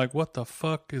just kind of like, what the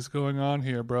fuck is going on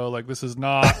here, bro? Like, this is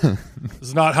not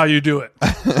how you do it.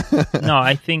 No,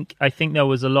 I think there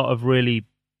was a lot of really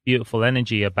beautiful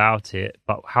energy about it,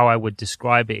 but how I would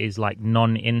describe it is like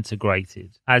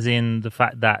non-integrated, as in the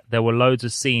fact that there were loads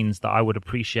of scenes that I would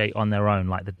appreciate on their own,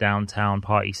 like the downtown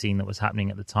party scene that was happening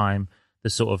at the time,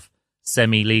 the sort of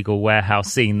semi-legal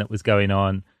warehouse scene that was going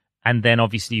on, And then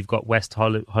obviously you've got West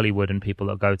Hollywood and people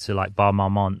that go to like Bar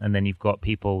Marmont, and then you've got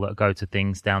people that go to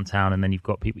things downtown, and then you've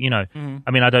got people,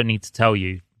 I mean, I don't need to tell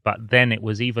you, but then it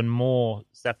was even more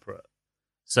separate.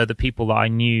 So the people that I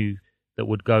knew that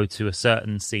would go to a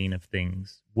certain scene of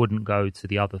things wouldn't go to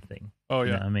the other thing. Oh, yeah.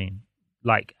 You know what I mean?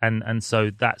 Like, and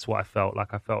so that's what I felt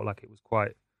like. I felt like it was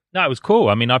it was cool.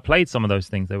 I mean, I played some of those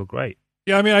things. They were great.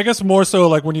 Yeah, I mean, I guess more so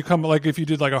like when you come, like if you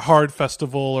did like a hard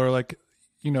festival or like,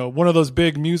 one of those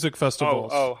big music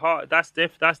festivals. Hard. That's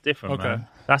different, okay. man.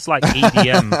 That's like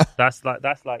EDM. that's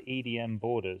like EDM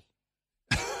Borders.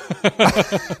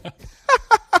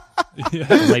 Yeah.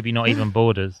 Or maybe not even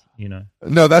Borders,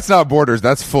 No, that's not Borders.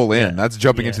 That's full in. Yeah. That's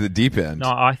jumping Yeah. into the deep end. No,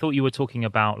 I thought you were talking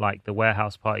about like the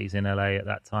warehouse parties in LA at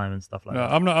that time and stuff like No,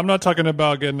 that. I'm not talking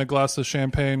about getting a glass of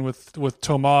champagne with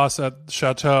Tomas at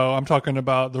Chateau. I'm talking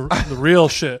about the real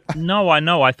shit. No, I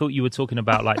know. I thought you were talking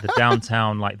about like the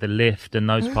downtown, like the Lift and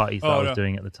those parties that I was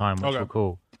doing at the time, which were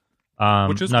cool.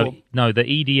 Which is cool. No, the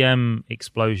EDM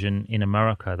explosion in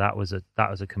America, that was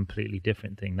a completely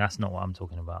different thing. That's not what I'm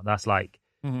talking about. That's like,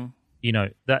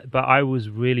 but I was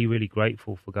really, really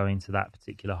grateful for going to that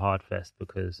particular hard fest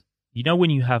because when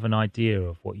you have an idea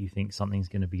of what you think something's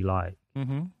going to be like,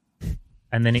 and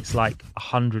then it's like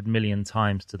 100 million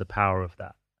times to the power of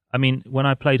that. I mean, when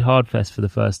I played Hardfest for the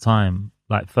first time,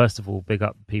 like, first of all, big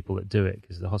up people that do it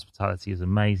because the hospitality is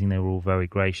amazing. They were all very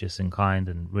gracious and kind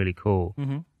and really cool.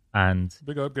 And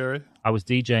big up, Gary. I was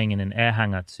DJing in an air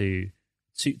hangar to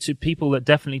people that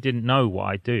definitely didn't know what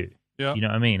I do. Yeah. You know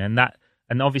what I mean?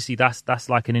 And obviously that's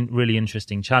like a really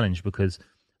interesting challenge because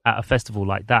at a festival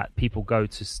like that, people go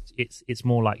to it's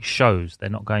more like shows. They're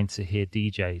not going to hear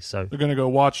DJs. So they're going to go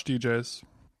watch DJs,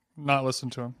 not listen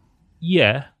to them.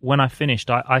 Yeah. When I finished,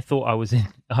 I thought I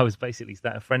was basically,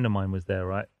 a friend of mine was there,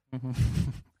 right?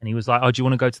 And he was like, "Oh, do you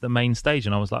want to go to the main stage?"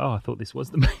 And I was like, "Oh, I thought this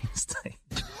was the main stage."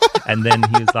 And then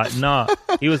he was like, "No."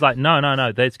 He was like, "No.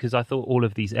 That's because I thought all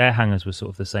of these air hangars were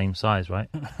sort of the same size, right?"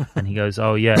 And he goes,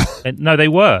 "Oh, yeah." And no, they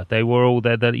were all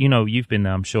there. You've been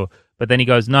there, I'm sure. But then he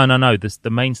goes, "No. The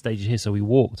main stage is here." So we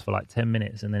walked for like 10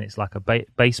 minutes, and then it's like a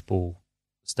baseball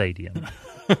stadium,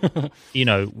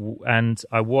 And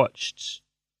I watched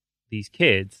these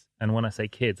kids, and when I say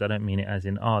kids, I don't mean it as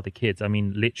in the kids. I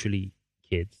mean literally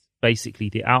kids. Basically,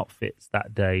 the outfits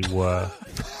that day were,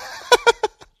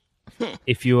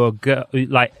 if you were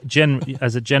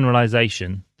as a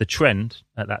generalization, the trend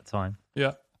at that time,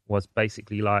 was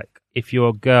basically like if you're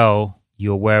a girl,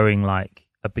 you're wearing like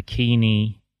a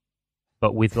bikini,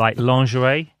 but with like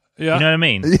lingerie. Yeah. You know what I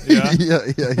mean? Yeah.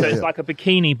 So it's like a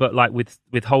bikini, but like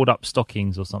with hold up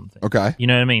stockings or something. Okay. You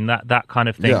know what I mean? That kind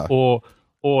of thing, Yeah.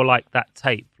 or like that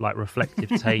tape, like reflective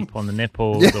tape on the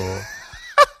nipples, or.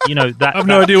 That I have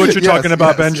no idea what you're talking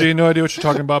about, yes. Benji. No idea what you're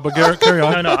talking about, but carry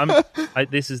on. No.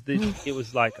 It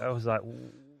was like I was like,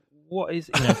 what is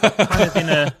kind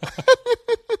of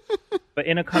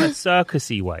in a kind of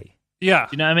circusy way. Yeah. Do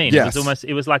you know what I mean? Yes.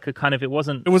 It was like a kind of, it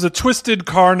wasn't. It was a twisted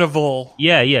carnival.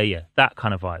 Yeah. That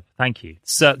kind of vibe. Thank you.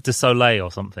 Cirque du Soleil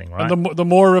or something, right? And the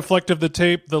more reflective the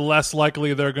tape, the less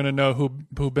likely they're going to know who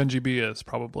Benji B is,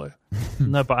 probably.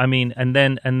 No, but I mean, and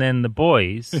then the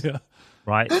boys. Yeah.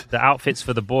 Right, the outfits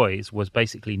for the boys was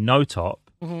basically no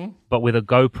top, but with a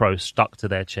GoPro stuck to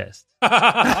their chest.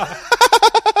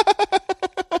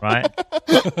 Right,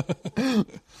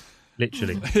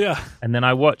 literally. And then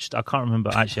I watched. I can't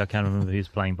remember. Actually, I can't remember who's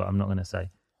playing, but I'm not going to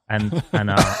say. And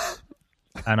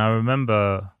I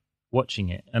remember watching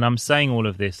it, and I'm saying all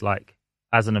of this like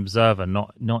as an observer,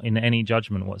 not in any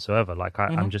judgment whatsoever. Like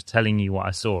I'm just telling you what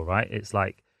I saw. Right, it's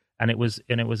like, and it was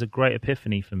a great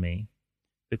epiphany for me.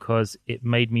 Because it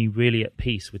made me really at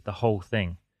peace with the whole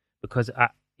thing. Because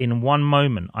in one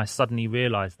moment, I suddenly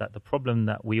realized that the problem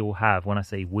that we all have, when I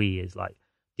say we, is like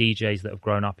DJs that have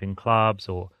grown up in clubs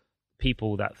or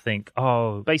people that think,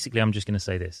 basically, I'm just going to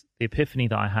say this. The epiphany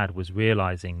that I had was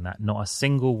realizing that not a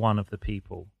single one of the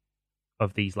people,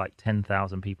 of these like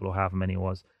 10,000 people or however many it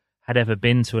was, had ever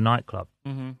been to a nightclub.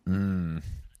 And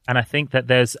I think that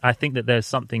there's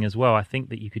something as well. I think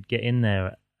that you could get in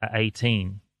there at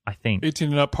 18. I think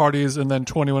 18 and up parties and then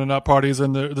 21 and up parties,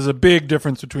 and there's a big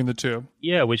difference between the two.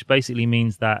 Yeah, which basically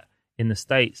means that in the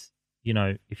States,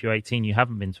 if you're 18, you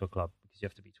haven't been to a club because you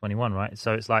have to be 21, right?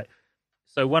 So it's like,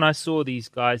 so when I saw these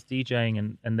guys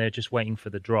DJing and they're just waiting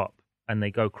for the drop and they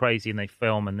go crazy and they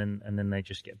film and then they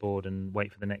just get bored and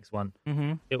wait for the next one,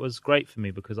 it was great for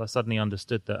me because I suddenly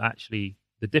understood that actually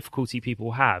the difficulty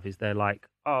people have is they're like,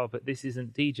 but this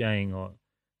isn't DJing, or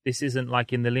this isn't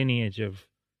like in the lineage of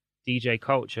DJ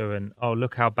culture, and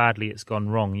look how badly it's gone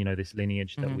wrong, this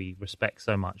lineage that we respect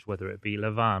so much, whether it be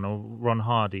Levan or Ron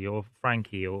Hardy or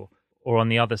Frankie or on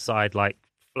the other side like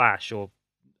Flash or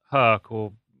Herc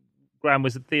or Grand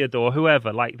Wizard Theodore,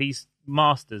 whoever, like these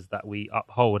masters that we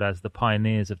uphold as the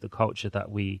pioneers of the culture that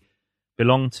we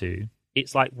belong to,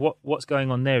 it's like what's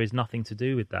going on there is nothing to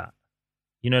do with that.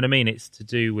 You know what I mean? It's to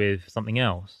do with something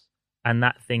else, and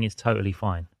that thing is totally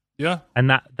fine. Yeah. And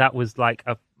that was like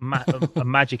a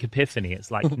magic epiphany.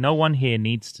 It's like no one here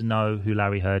needs to know who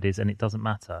Larry Heard is, and it doesn't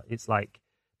matter. It's like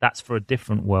that's for a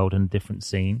different world and a different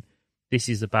scene. This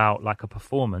is about like a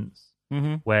performance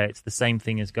where it's the same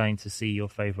thing as going to see your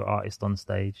favorite artist on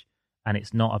stage, and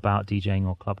it's not about DJing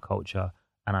or club culture.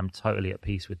 And I'm totally at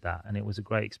peace with that. And it was a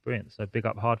great experience. So big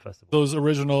up Hard Festival. Those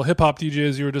original hip-hop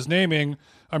DJs you were just naming,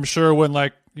 I'm sure when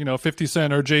 50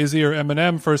 Cent or Jay-Z or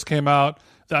Eminem first came out,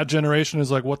 that generation is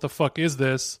like, what the fuck is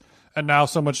this? And now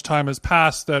so much time has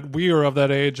passed that we are of that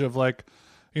age of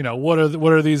what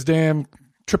are these damn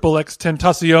Triple X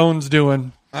Tentaciones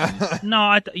doing?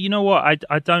 No, you know what?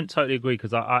 I don't totally agree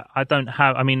because I don't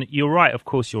have... I mean, you're right. Of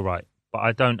course you're right. But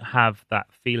I don't have that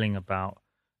feeling about...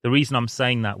 The reason I'm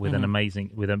saying that with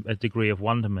a degree of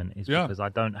wonderment is because I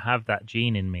don't have that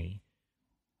gene in me.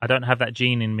 I don't have that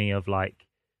gene in me of like,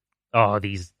 oh,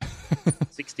 these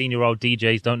 16-year-old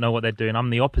DJs don't know what they're doing. I'm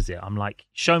the opposite. I'm like,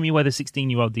 show me where the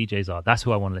 16-year-old DJs are. That's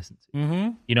who I want to listen to. Mm-hmm.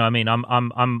 You know what I mean?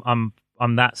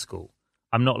 I'm that school.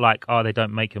 I'm not like, oh, they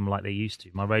don't make them like they used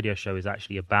to. My radio show is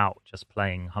actually about just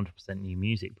playing 100% new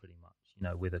music, pretty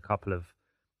much. With a couple of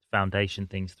foundation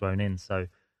things thrown in. So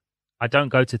I don't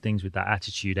go to things with that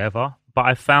attitude ever, but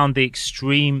I found the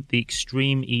extreme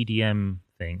EDM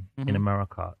thing in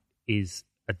America is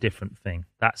a different thing.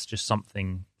 That's just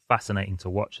something fascinating to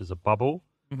watch as a bubble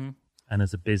and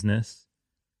as a business.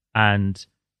 And,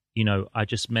 I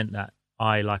just meant that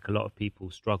I, like a lot of people,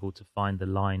 struggle to find the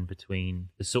line between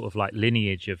the sort of like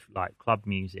lineage of like club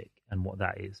music and what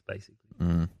that is basically.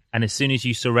 And as soon as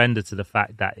you surrender to the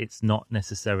fact that it's not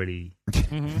necessarily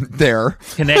there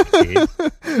connected,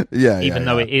 even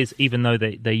though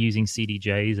they're using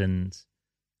CDJs and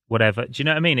whatever, do you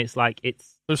know what I mean? It's like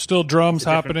there's still drums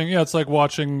happening. Yeah, it's like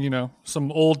watching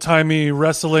some old timey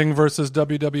wrestling versus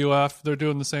WWF. They're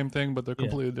doing the same thing, but they're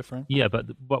completely different. Yeah, but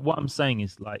what I'm saying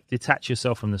is like detach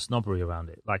yourself from the snobbery around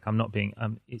it. Like I'm not being,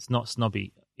 it's not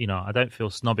snobby. I don't feel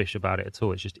snobbish about it at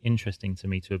all. It's just interesting to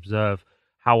me to observe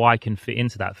how I can fit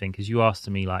into that thing, because you asked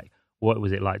me like, what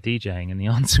was it like DJing? And the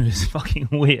answer is fucking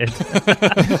weird. Do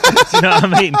you know what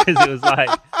I mean? Because it was like,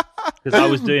 because I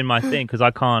was doing my thing, because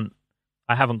I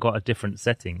haven't got a different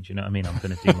setting. Do you know what I mean? I'm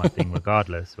going to do my thing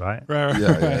regardless, right? Right.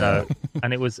 Yeah. So,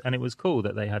 and it was cool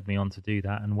that they had me on to do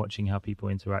that, and watching how people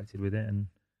interacted with it, and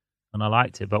I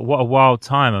liked it. But what a wild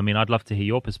time. I mean, I'd love to hear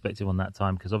your perspective on that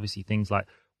time, because obviously things like,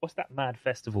 what's that mad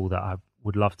festival that I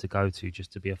would love to go to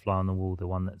just to be a fly on the wall? The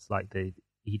one that's like the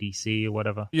EDC or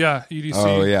whatever. Yeah, EDC.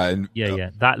 Oh yeah, yeah.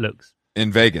 That looks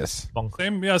in Vegas.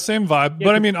 bonkers. Same vibe. Yeah,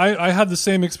 but I mean, I had the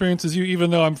same experience as you,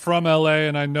 even though I'm from LA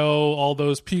and I know all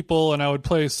those people, and I would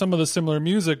play some of the similar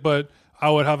music, but I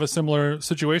would have a similar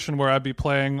situation where I'd be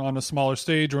playing on a smaller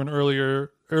stage or an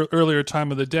earlier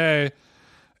time of the day,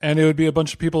 and it would be a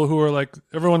bunch of people who are like,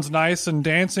 everyone's nice and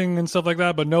dancing and stuff like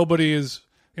that, but nobody is,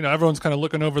 everyone's kind of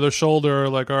looking over their shoulder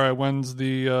like, all right, when's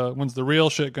the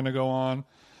real shit going to go on?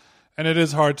 And it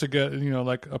is hard to get,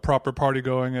 like a proper party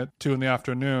going at 2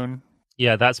 PM.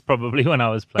 Yeah, that's probably when I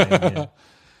was playing.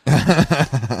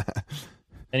 Yeah.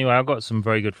 Anyway, I've got some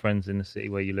very good friends in the city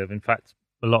where you live. In fact,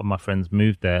 a lot of my friends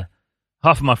moved there.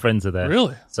 Half of my friends are there.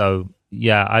 Really? So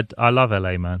yeah, I love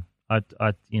LA, man.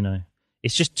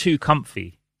 It's just too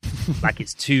comfy. Like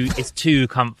it's too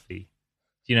comfy.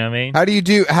 Do you know what I mean? How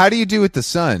do you do with the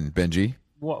sun, Benji?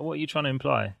 What are you trying to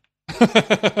imply?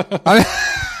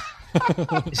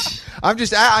 I'm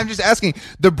just asking.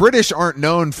 The British aren't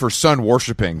known for sun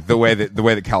worshipping the way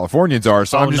that Californians are.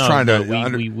 So I'm just trying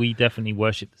to. We definitely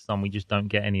worship the sun. We just don't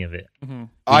get any of it. Mm-hmm.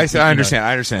 I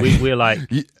understand. We're like,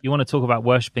 you want to talk about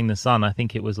worshiping the sun? I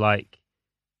think it was like,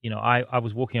 I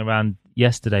was walking around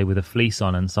yesterday with a fleece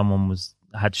on, and someone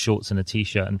had shorts and a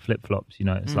t-shirt and flip flops.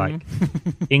 It's like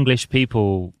English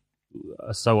people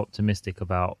are so optimistic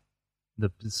about the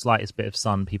slightest bit of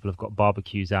sun. People have got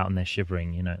barbecues out and they're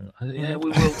shivering, Yeah, we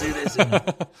will do this.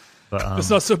 But it's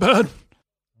not so bad. I'm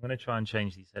going to try and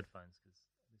change these headphones, because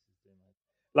this is doing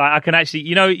like I can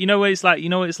actually, what it's like.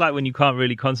 What it's like when you can't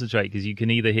really concentrate, because you can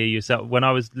either hear yourself. When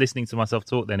I was listening to myself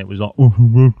talk, then it was like,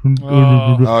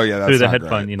 oh yeah, that's through the not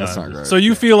headphone. Great. That's not great. So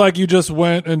you feel like you just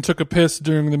went and took a piss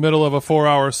during the middle of a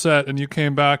 4-hour set, and you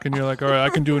came back and you're like, all right, I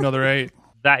can do another 8.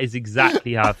 That is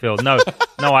exactly how I feel.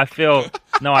 I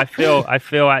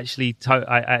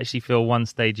actually feel one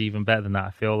stage even better than that. I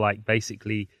feel like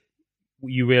basically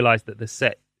you realize that the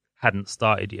set hadn't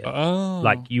started yet. Oh.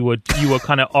 Like you were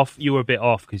kind of off. You were a bit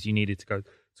off because you needed to go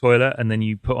toilet, and then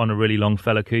you put on a really long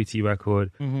Fela Kuti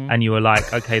record, and you were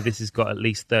like, okay, this has got at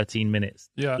least 13 minutes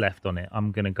left on it.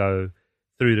 I'm gonna go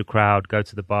through the crowd, go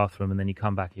to the bathroom, and then you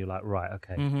come back and you're like, right,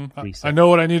 okay, reset. I know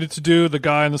what I needed to do. The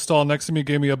guy in the stall next to me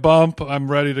gave me a bump. I'm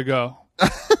ready to go.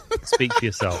 Speak for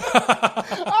yourself.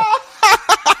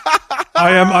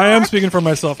 I am speaking for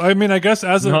myself. I mean, I guess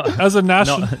as a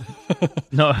national,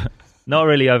 not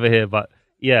really over here, but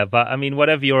yeah. But I mean,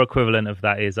 whatever your equivalent of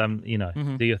that is,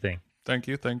 do your thing. Thank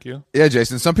you. Yeah,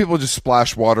 Jason, some people just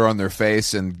splash water on their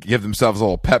face and give themselves a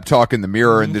little pep talk in the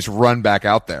mirror and just run back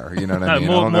out there. You know what I mean?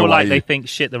 More like they think,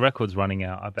 shit, the record's running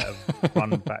out. I better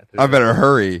run back. I better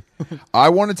hurry. I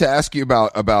wanted to ask you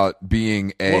about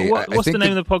being a... What's the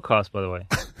name of the podcast, by the way?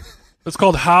 It's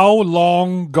called How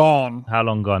Long Gone. How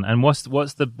Long Gone. And what's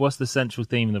the central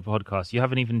theme of the podcast? You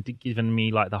haven't even given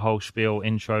me like the whole spiel,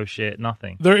 intro shit,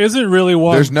 nothing. There isn't really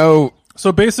one. There's no...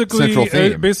 So basically, central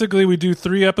theme. We do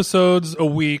 3 episodes a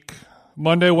week,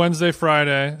 Monday, Wednesday,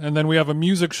 Friday, and then we have a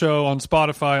music show on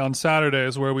Spotify on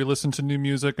Saturdays where we listen to new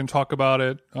music and talk about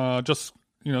it, just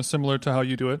similar to how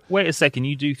you do it. Wait a second,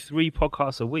 you do 3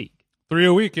 podcasts a week? 3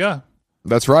 a week, yeah.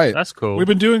 That's right. That's cool. We've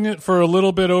been doing it for a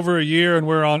little bit over a year, and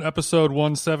we're on episode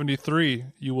 173.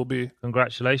 You will be.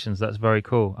 Congratulations, that's very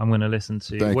cool. I'm going to listen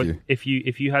to. Thank you. If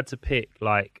you had to pick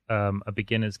like a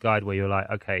beginner's guide where you're like,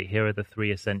 okay, here are the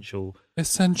 3 essential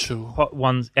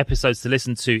episodes to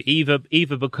listen to, either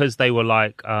because they were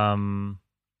like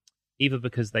either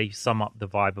because they sum up the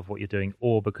vibe of what you're doing,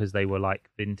 or because they were like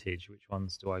vintage. Which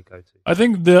ones do I go to? I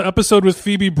think the episode with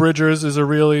Phoebe Bridgers is a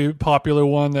really popular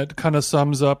one that kind of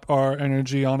sums up our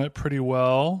energy on it pretty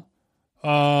well.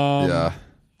 Yeah.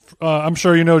 I'm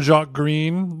sure you know Jacques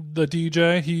Green, the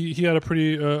DJ. He had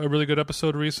a really good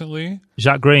episode recently.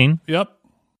 Jacques Green? Yep.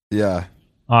 Yeah.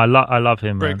 Oh, I love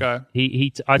him. Great man.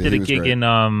 guy. I did a gig great. in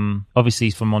obviously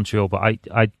he's from Montreal, but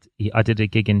I did a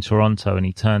gig in Toronto, and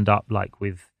he turned up like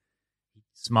with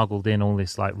smuggled in all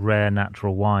this like rare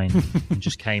natural wine and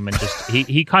just came and just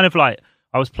he kind of like,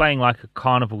 I was playing like a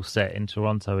carnival set in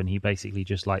Toronto, and he basically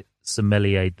just like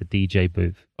sommeliered the DJ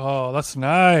booth. Oh, that's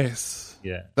nice.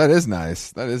 Yeah, that is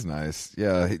nice.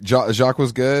 Yeah, Jacques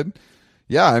was good.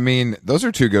 Yeah, I mean, those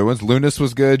are 2 good ones. Lunas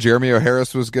was good. Jeremy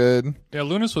O'Harris was good. Yeah,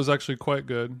 Lunas was actually quite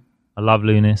good. I love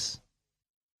Lunas.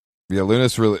 Yeah,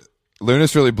 Lunas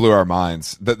really blew our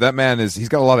minds. That man he's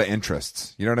got a lot of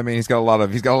interests. You know what I mean? He's got a lot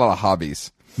of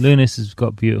hobbies. Lunas has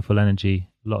got beautiful energy.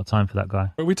 A lot of time for that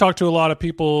guy. We talk to a lot of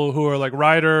people who are like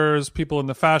writers, people in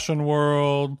the fashion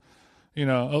world.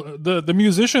 The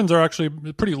musicians are actually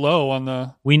pretty low on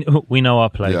the. We know our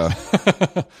place.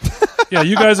 Yeah. Yeah,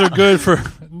 you guys are good for.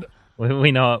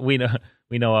 We know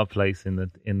our place in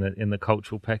the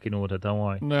cultural pecking order. Don't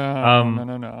worry.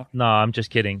 No. No, I'm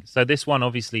just kidding. So this one,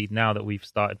 obviously, now that we've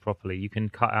started properly, you can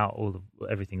cut out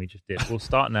everything we just did. We'll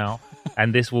start now,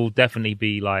 and this will definitely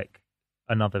be like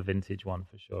another vintage one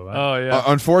for sure, right? Oh yeah.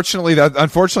 Unfortunately,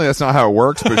 that's not how it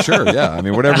works. But sure, yeah. I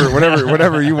mean,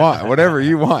 whatever you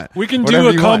want. We can do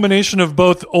a combination of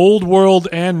both old world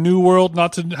and new world.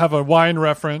 Not to have a wine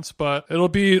reference, but they'll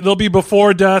be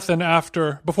before death and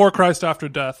after, before Christ, after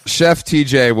death. Chef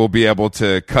TJ will be able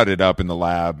to cut it up in the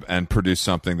lab and produce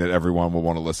something that everyone will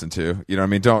want to listen to. You know what I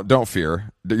mean? Don't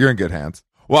fear. You're in good hands.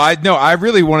 Well, I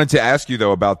really wanted to ask you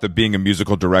though about being a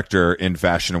musical director in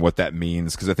fashion and what that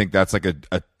means, because I think that's like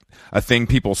a thing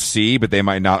people see, but they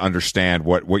might not understand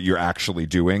what you're actually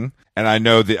doing. And I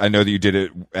know that you did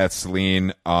it at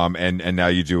Celine, and now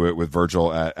you do it with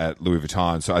Virgil at Louis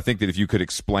Vuitton. So I think that if you could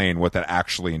explain what that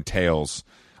actually entails,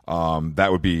 I think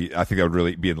that would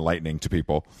really be enlightening to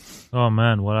people. Oh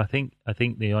man, well I think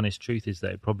the honest truth is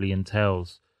that it probably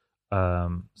entails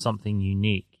something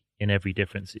unique in every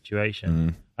different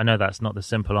situation. I know that's not the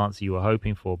simple answer you were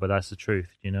hoping for, but that's the truth.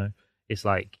 It's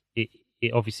like it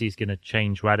obviously is going to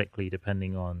change radically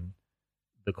depending on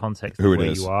the context of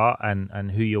where you are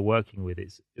and who you're working with.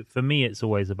 For me, it's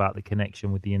always about the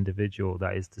connection with the individual,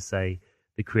 that is to say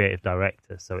the creative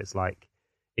director. So it's like,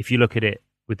 if you look at it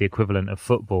with the equivalent of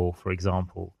football, for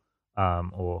example,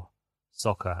 or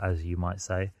soccer, as you might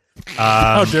say.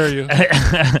 How dare you?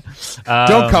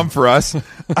 Don't come for us.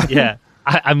 Yeah.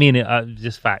 I mean,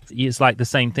 just fact. It's like the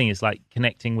same thing. It's like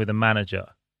connecting with a manager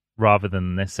rather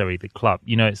than necessarily the club.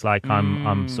 It's like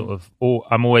I'm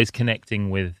always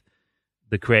connecting with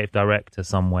the creative director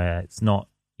somewhere. It's not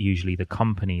usually the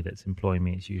company that's employing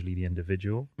me. It's usually the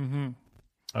individual.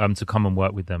 To come and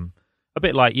work with them, a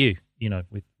bit like you.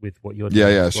 With what you're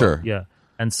doing. Yeah, sure. Yeah,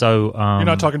 and so you're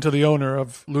not talking to the owner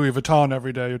of Louis Vuitton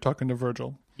every day. You're talking to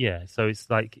Virgil. Yeah, so it's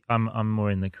like I'm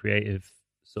more in the creative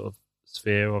sort of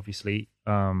sphere, obviously,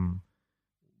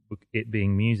 it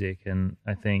being music. And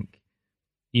I think,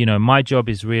 you know, my job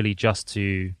is really just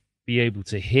to be able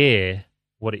to hear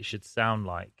what it should sound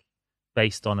like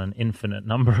based on an infinite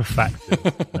number of factors.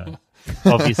 You know?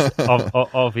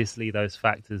 Obviously, those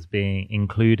factors being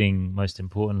including, most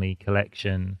importantly,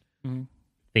 collection,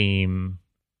 theme,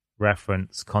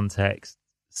 reference, context,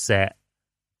 set,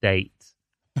 date,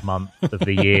 month of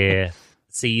the year,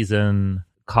 season,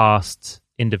 cast,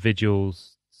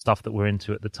 individuals, stuff that we're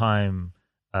into at the time,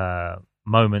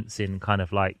 moments in kind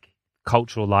of like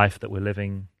cultural life that we're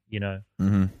living, you know.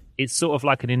 It's sort of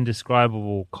like an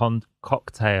indescribable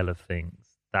cocktail of things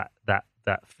that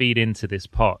feed into this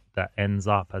pot that ends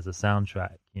up as a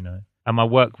soundtrack, you know. And my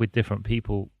work with different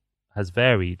people has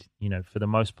varied, you know. For the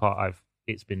most part,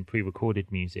 it's been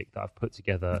pre-recorded music that I've put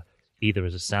together either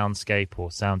as a soundscape or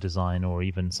sound design, or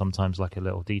even sometimes like a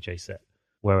little DJ set.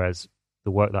 Whereas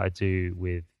the work that I do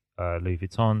with Louis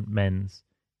Vuitton men's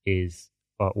is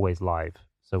always live.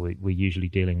 So we're usually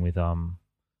dealing with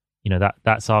you know,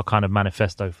 that's our kind of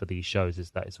manifesto for these shows, is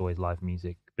that it's always live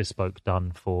music, bespoke,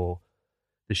 done for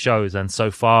the shows. And so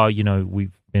far, you know,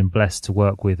 we've been blessed to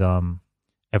work with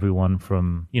everyone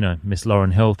from, you know, Miss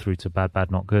Lauryn Hill through to Bad Bad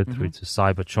Not Good, through to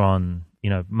Cybertron, you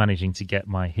know, managing to get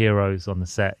my heroes on the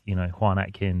set, you know, Juan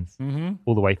Atkins,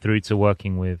 all the way through to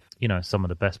working with, you know, some of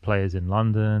the best players in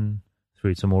London,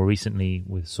 through to more recently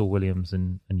with Saul Williams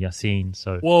and Yassine.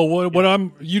 So,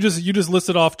 well, you just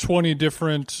listed off 20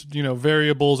 different, you know,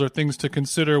 variables or things to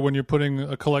consider when you're putting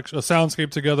a soundscape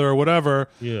together or whatever.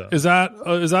 Yeah. Is that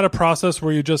a process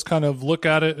where you just kind of look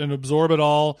at it and absorb it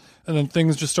all, and then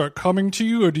things just start coming to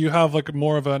you, or do you have like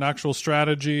more of an actual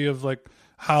strategy of like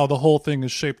how the whole thing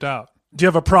is shaped out? Do you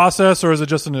have a process, or is it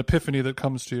just an epiphany that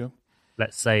comes to you?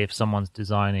 Let's say if someone's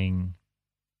designing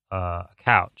a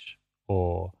couch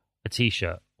or a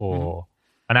t-shirt or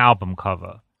an album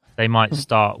cover, they might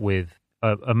start with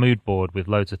a mood board with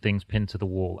loads of things pinned to the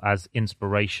wall as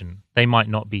inspiration. They might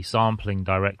not be sampling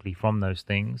directly from those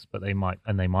things, but they might,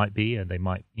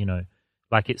 you know,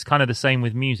 like it's kind of the same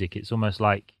with music. It's almost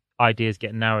like ideas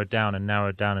get narrowed down and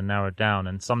narrowed down and narrowed down.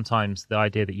 And sometimes the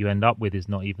idea that you end up with is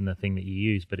not even the thing that you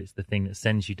use, but it's the thing that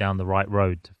sends you down the right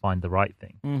road to find the right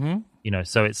thing. You know,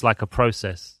 so it's like a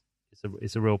process.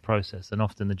 It's a real process. And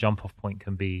often the jump off point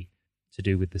can be to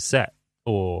do with the set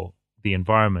or the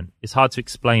environment. It's hard to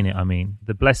explain it. I mean,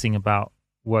 the blessing about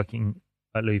working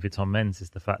at Louis Vuitton Men's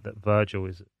is the fact that Virgil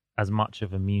is as much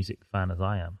of a music fan as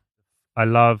I am. I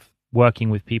love working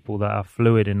with people that are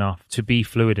fluid enough to be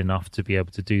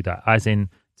able to do that, as in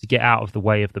to get out of the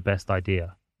way of the best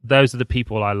idea. Those are the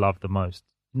people I love the most,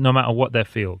 no matter what their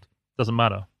field. Doesn't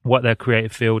matter what their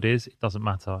creative field is. It doesn't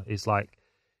matter. It's like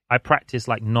I practice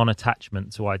like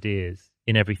non-attachment to ideas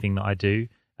in everything that I do.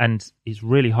 And it's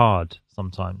really hard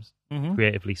sometimes,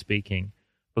 creatively speaking,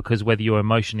 because whether you're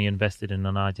emotionally invested in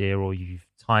an idea or you've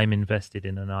time invested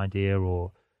in an idea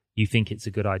or you think it's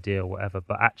a good idea or whatever,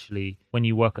 but actually when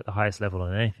you work at the highest level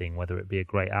on anything, whether it be a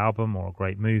great album or a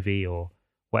great movie or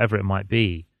whatever it might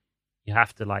be, you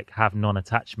have to like have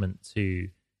non-attachment to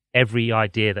every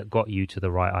idea that got you to the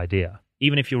right idea.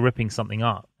 Even if you're ripping something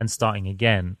up and starting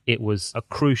again, it was a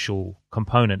crucial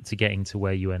component to getting to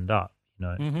where you end up, you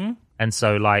know? And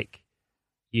so, like,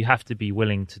 you have to be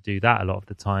willing to do that a lot of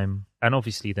the time. And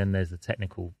obviously, then there's the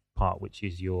technical part, which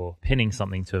is you're pinning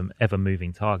something to an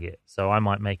ever-moving target. So I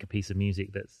might make a piece of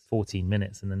music that's 14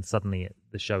 minutes, and then suddenly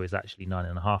the show is actually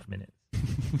 9.5 minutes,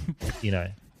 you know,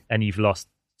 and you've lost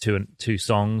two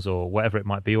songs or whatever it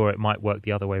might be, or it might work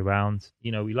the other way around.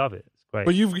 You know, we love it. Great.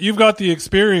 But you've got the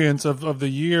experience of the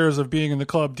years of being in the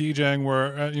club DJing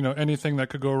where you know anything that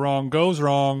could go wrong goes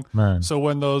wrong. Man. So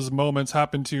when those moments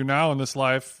happen to you now in this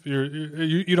life,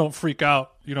 you don't freak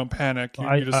out, you don't panic.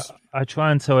 I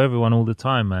try and tell everyone all the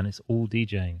time, man. It's all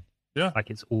DJing. Yeah, like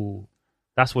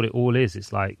that's what it all is.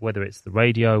 It's like whether it's the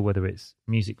radio, whether it's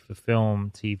music for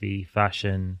film, TV,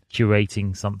 fashion,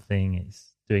 curating something,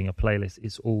 it's doing a playlist.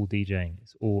 It's all DJing.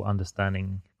 It's all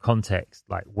understanding context,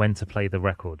 like when to play the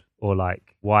record, or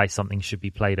like why something should be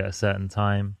played at a certain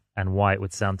time and why it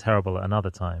would sound terrible at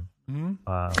another time.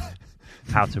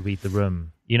 How to read the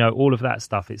room, you know, all of that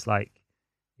stuff. It's like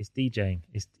it's DJing.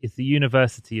 It's the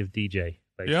university of DJ.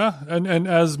 Basically. Yeah, and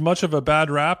as much of a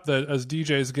bad rap that as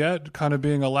DJs get, kind of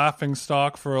being a laughing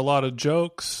stock for a lot of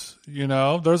jokes. You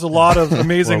know, there's a lot of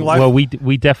amazing life. Well,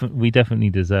 we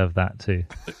definitely deserve that too.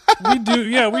 We do,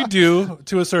 yeah, we do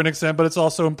to a certain extent, but it's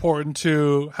also important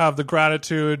to have the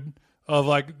gratitude of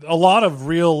like a lot of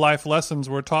real life lessons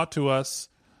were taught to us.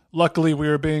 Luckily, we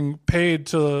were being paid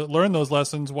to learn those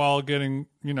lessons while getting,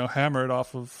 you know, hammered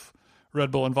off of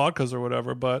Red Bull and vodkas or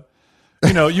whatever. But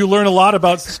you learn a lot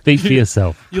about Speak for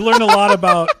yourself. You learn a lot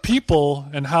about people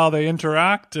and how they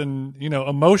interact, and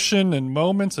emotion and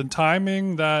moments and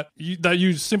timing that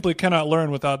you simply cannot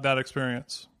learn without that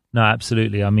experience. No,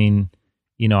 absolutely. I mean,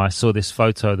 I saw this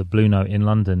photo, the Blue Note in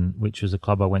London, which was a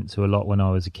club I went to a lot when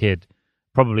I was a kid,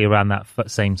 probably around that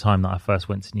same time that I first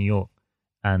went to New York.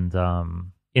 And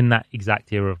in that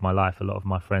exact era of my life, a lot of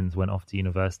my friends went off to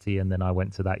university, and then I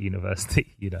went to that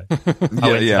university, I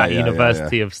went to that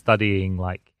university of studying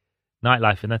like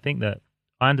nightlife. And I think that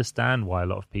I understand why a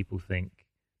lot of people think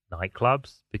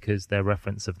nightclubs, because their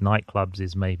reference of nightclubs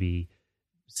is maybe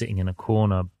sitting in a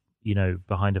corner,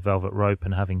 behind a velvet rope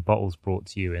and having bottles brought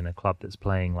to you in a club that's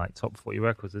playing like top 40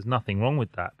 records. There's nothing wrong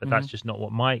with that, but that's just not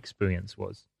what my experience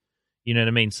was. You know what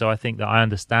I mean? So I think that I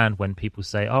understand when people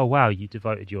say, oh, wow, you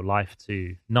devoted your life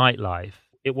to nightlife.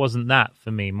 It wasn't that for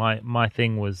me. My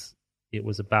thing was, it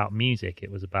was about music.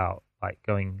 It was about like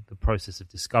the process of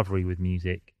discovery with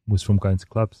music was from going to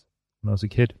clubs when I was a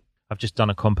kid. I've just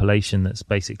done a compilation that's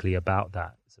basically about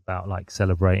that. It's about like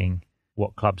celebrating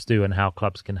what clubs do and how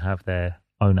clubs can have their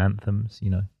own anthems,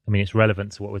 I mean, it's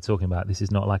relevant to what we're talking about. This is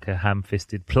not like a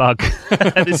ham-fisted plug.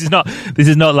 This is not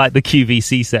like the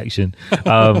QVC section.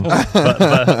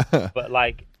 But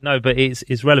like, no, but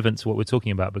it's relevant to what we're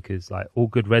talking about, because like all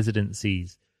good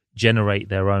residencies generate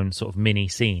their own sort of mini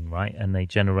scene, right? And they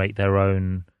generate their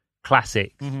own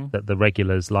classics that the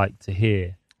regulars like to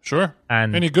hear. Sure.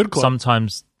 And in a good club.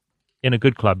 Sometimes in a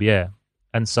good club, yeah.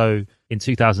 And so in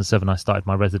 2007, I started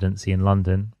my residency in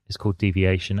London. It's called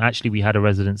Deviation. Actually, we had a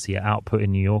residency at Output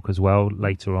in New York as well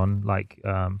later on.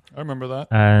 I remember that.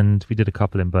 And we did a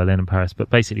couple in Berlin and Paris. But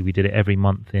basically, we did it every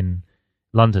month in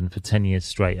London for 10 years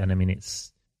straight. And I mean,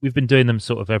 we've been doing them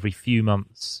sort of every few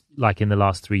months, like in the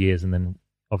last 3 years. And then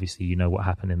obviously, what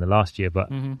happened in the last year. But,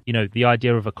 the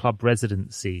idea of a club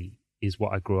residency is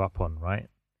what I grew up on, right?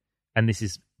 And this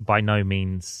is by no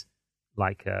means...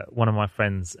 like one of my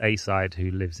friends, A-Side,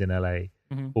 who lives in LA,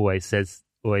 always says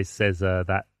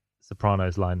that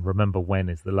Sopranos line, "Remember when"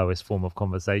 is the lowest form of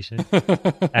conversation,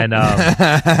 and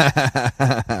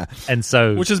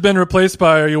so which has been replaced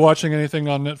by, are you watching anything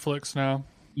on Netflix now?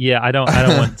 Yeah, I don't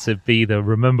want to be the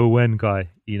 "remember when" guy,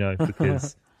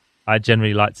 because I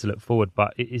generally like to look forward.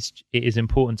 But it is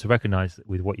important to recognize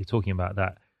with what you're talking about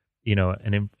that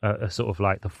a sort of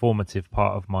like the formative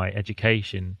part of my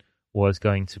education was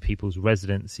going to people's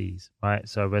residencies, right?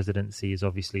 So a residency is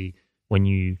obviously when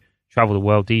you travel the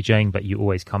world DJing, but you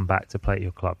always come back to play at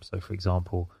your club. So, for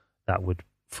example, that would,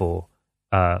 for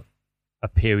a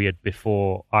period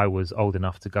before I was old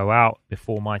enough to go out,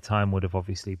 before my time would have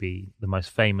obviously been, the most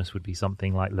famous would be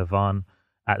something like Levan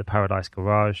at the Paradise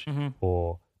Garage,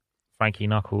 or Frankie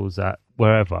Knuckles at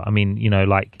wherever. I mean,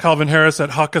 like... Calvin Harris at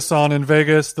Hakkasan in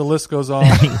Vegas, the list goes on.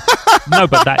 No,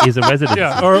 but that is a residency.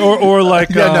 Yeah, or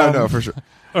like no, for sure.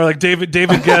 Or like David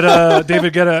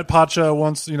Guetta at Pacha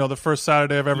once, the first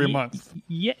Saturday of every month.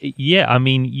 Yeah. I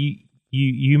mean,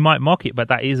 you might mock it, but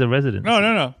that is a residency.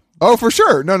 No. Oh, for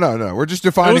sure. No. We're just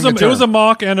defining the term. It was a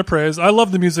mock and a praise. I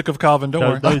love the music of Calvin.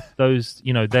 Don't worry. Those,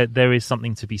 there is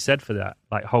something to be said for that,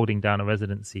 like holding down a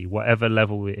residency, whatever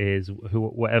level it is,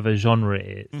 whatever genre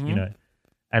it is,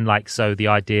 and like, so the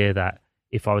idea that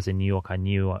if I was in New York, I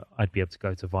knew I'd be able to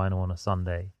go to Vinyl on a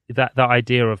Sunday. That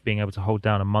idea of being able to hold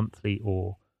down a monthly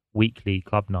or weekly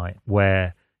club night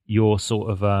where you're sort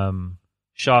of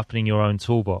sharpening your own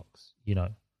toolbox,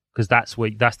 because that's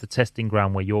the testing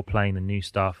ground where you're playing the new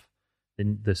stuff,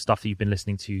 the stuff that you've been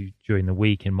listening to during the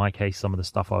week. In my case, some of the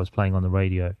stuff I was playing on the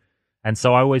radio. And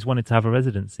so I always wanted to have a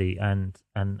residency, and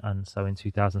so in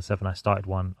 2007 I started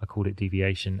one. I called it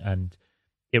Deviation, and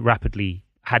it rapidly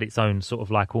had its own sort of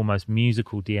like almost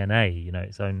musical DNA,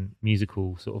 its own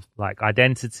musical sort of like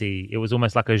identity. It was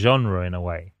almost like a genre in a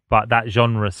way, but that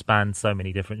genre spanned so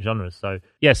many different genres. So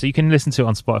yeah, so you can listen to it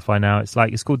on Spotify now.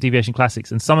 It's called Deviation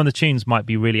Classics, and some of the tunes might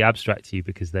be really abstract to you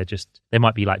because they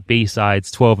might be like B-sides,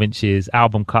 12 inches,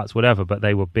 album cuts, whatever, but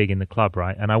they were big in the club,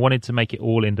 right? And I wanted to make it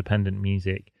all independent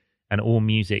music and all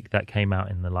music that came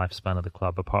out in the lifespan of the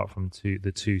club, apart from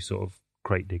the two sort of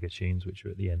crate digger tunes which are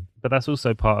at the end. But that's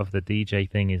also part of the DJ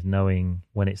thing, is knowing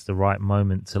when it's the right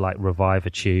moment to like revive a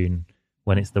tune,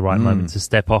 when it's the right moment to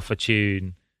step off a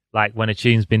tune, like when a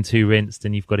tune's been too rinsed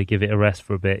and you've got to give it a rest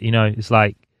for a bit. It's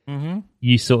like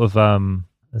you sort of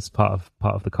that's part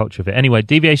of the culture of it. Anyway,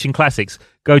 Deviation Classics,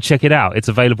 go check it out. It's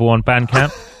available on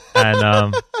Bandcamp.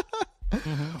 And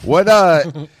what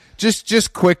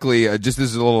Just quickly, just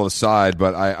this is a little aside,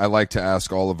 but I like to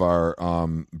ask all of our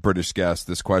British guests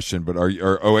this question, but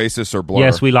are Oasis or Blur?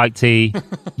 Yes, we like tea.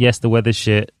 Yes, the weather's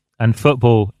shit. And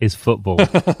football is football.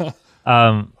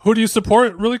 Who do you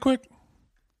support, really quick?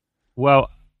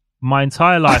 Well, My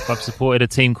entire life, I've supported a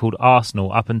team called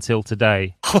Arsenal up until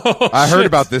today. I heard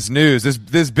about this news.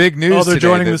 This big news. Oh, they're today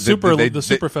joining that the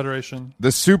Super Federation.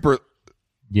 The Super.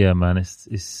 Yeah, man,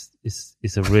 it's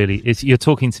a really you're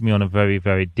talking to me on a very,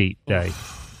 very deep day.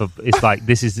 But it's like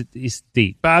it's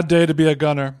deep. Bad day to be a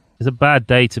Gunner. It's a bad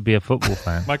day to be a football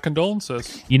fan. My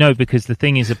condolences. You know, because the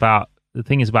thing is about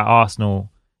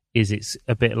Arsenal is it's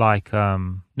a bit like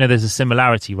there's a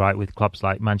similarity, right, with clubs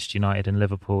like Manchester United and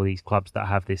Liverpool, these clubs that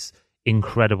have this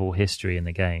incredible history in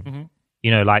the game. Mm-hmm.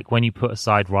 You know, like when you put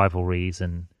aside rivalries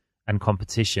and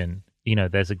competition, you know,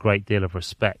 there's a great deal of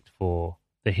respect for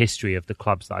the history of the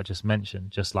clubs that I just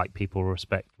mentioned, just like people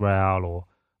respect Real or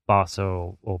Barca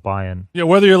or Bayern. Yeah,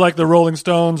 whether you're like the Rolling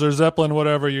Stones or Zeppelin,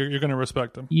 whatever, you're going to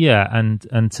respect them. Yeah,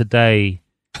 and today,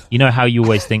 you know how you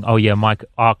always think, oh yeah,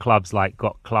 our clubs like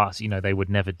got class, you know, they would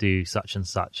never do such and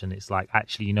such, and it's like,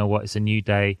 actually, you know what, it's a new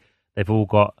day. They've all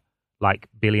got like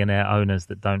billionaire owners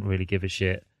that don't really give a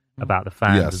shit about the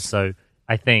fans. Yes. And so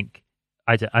I think,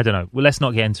 I don't know, well, let's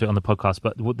not get into it on the podcast,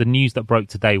 but the news that broke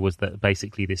today was that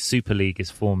basically this Super League is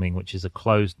forming, which is a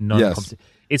closed non-competition. Yes.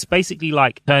 It's basically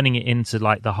like turning it into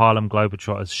like the Harlem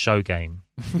Globetrotters show game.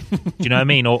 Do you know what I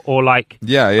mean? Or like...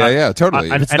 Yeah, totally.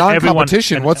 If it's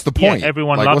non-competition, what's the point? Yeah,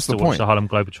 everyone like, loves to watch the Harlem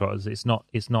Globetrotters. It's not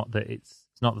that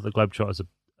the Globetrotters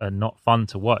are not fun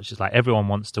to watch. It's like everyone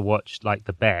wants to watch like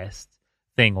the best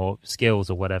thing or skills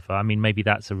or whatever. I mean, maybe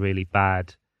that's a really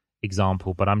bad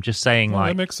example, but I'm just saying,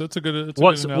 like, it's a good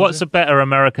what's a better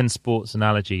American sports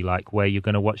analogy, like where you're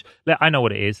going to watch? I know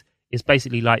what it is. It's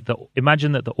basically like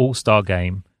imagine that the All-Star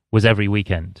game was every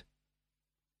weekend.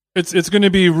 It's going to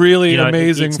be really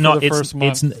amazing for the first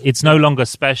month. It's no longer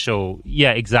special.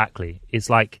 Yeah, exactly. It's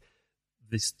like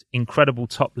this incredible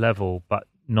top level, but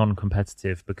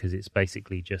non-competitive because it's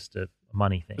basically just a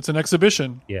money thing. It's an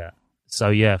exhibition. Yeah. So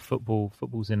yeah,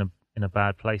 football's in a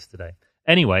bad place today.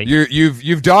 Anyway,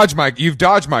 you've dodged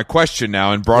my question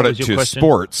now and brought it to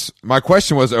sports. My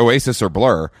question was Oasis or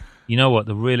Blur. You know what?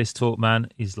 The realist talk, man,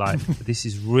 is like this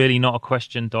is really not a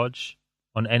question dodge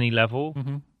on any level.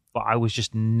 Mm-hmm. But I was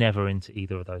just never into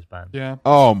either of those bands. Yeah.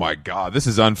 Oh my god, this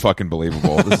is unfucking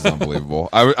believable. This is unbelievable.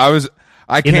 I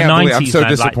can't believe. I'm so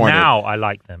disappointed. Now I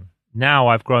like them. Now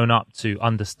I've grown up to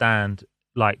understand.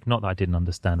 Like, not that I didn't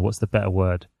understand. What's the better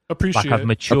word? Appreciate. Like I've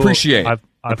matured. Appreciate. I've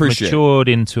matured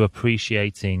into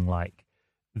appreciating like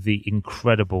the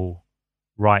incredible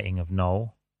writing of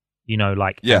Noel. You know,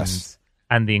 like yes,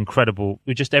 and the incredible,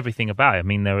 just everything about it. I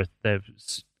mean, they're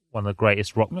one of the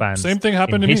greatest rock bands. Same thing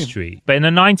happened in to history. Me. But in the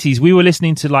 90s, we were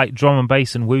listening to like drum and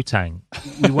bass and Wu-Tang.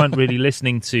 We weren't really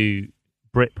listening to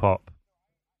Britpop.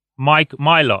 My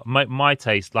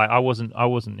taste, like I wasn't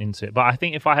into it. But I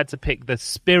think if I had to pick the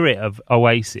spirit of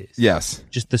Oasis, yes,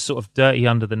 just the sort of dirty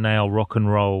under the nail rock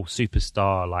and roll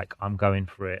superstar, like I'm going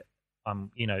for it.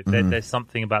 There's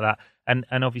something about that.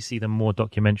 And obviously the more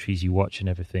documentaries you watch and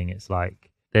everything, it's like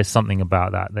there's something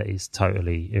about that is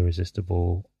totally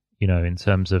irresistible. You know, in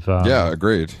terms of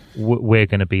agreed. We're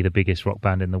going to be the biggest rock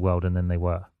band in the world, and then they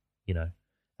were, you know,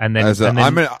 and then,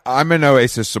 I'm an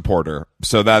Oasis supporter,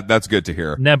 so that's good to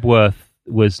hear. Nebworth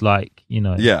was like, you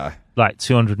know, yeah, like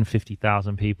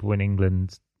 250,000 people in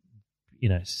England. You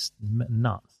know, it's just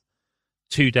nuts.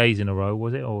 2 days in a row,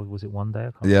 was it, or was it 1 day?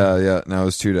 Yeah. No, it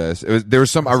was 2 days. There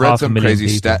was some. I read some crazy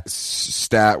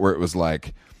stat where it was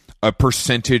like a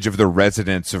percentage of the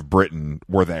residents of Britain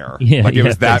were there. Yeah, like it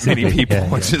was that many people,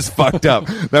 which yeah. is fucked up.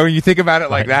 Now, when you think about it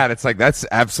like that, it's like that's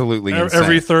absolutely insane.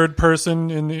 Every third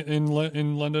person in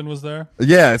London was there.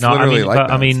 Yeah, it's literally like that.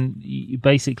 I mean,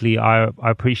 basically, I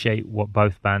appreciate what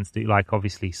both bands do. Like,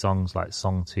 obviously, songs like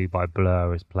Song 2 by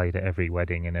Blur is played at every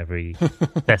wedding and every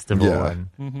festival. Yeah.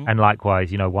 And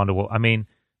likewise, you know, Wonderwall. I mean,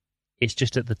 it's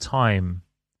just at the time,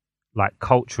 like,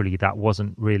 culturally, that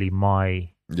wasn't really my...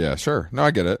 Yeah, sure. No,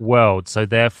 I get it. World. So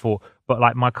therefore, but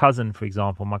like my cousin, for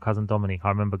example, my cousin Dominique, I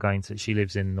remember she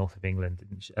lives in north of England.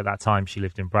 At that time, she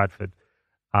lived in Bradford.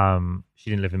 She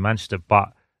didn't live in Manchester,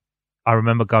 but I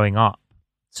remember going up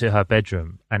to her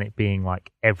bedroom and it being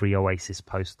like every Oasis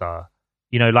poster.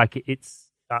 You know, like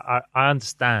I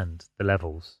understand the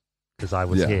levels because I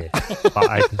was here.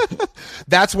 But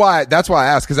That's why I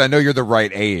asked, because I know you're the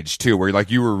right age too, where like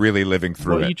you were really living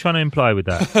through it. What are you trying to imply with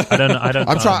that? I don't.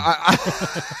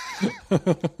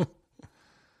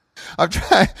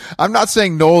 I'm not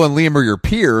saying Noel and Liam are your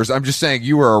peers. I'm just saying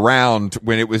you were around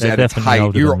when it was They're at its height.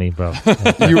 Older than me, bro.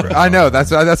 I know.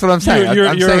 That's what I'm saying.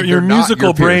 Your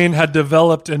musical brain had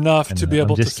developed enough to be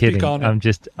able to speak on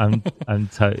it. I'm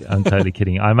totally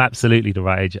kidding. I'm absolutely the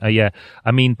right age. Yeah.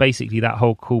 I mean, basically that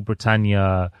whole Cool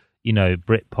Britannia, you know,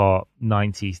 Britpop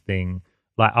 90s thing,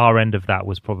 like our end of that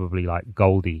was probably like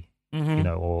Goldie, you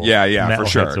know, or yeah, for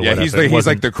sure. Yeah, he's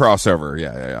like the crossover.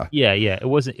 Yeah.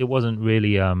 It wasn't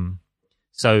really.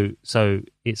 So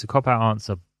it's a cop out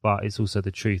answer, but it's also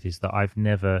the truth is that I've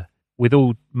never, with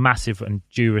all massive and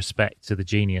due respect to the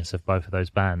genius of both of those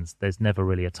bands, there's never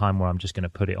really a time where I'm just going to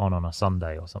put it on a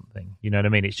Sunday or something. You know what I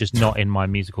mean? It's just not in my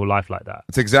musical life like that.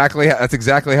 That's exactly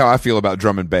how I feel about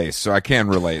drum and bass. So I can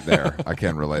relate there. That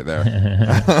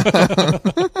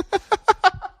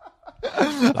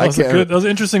was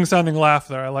an interesting sounding laugh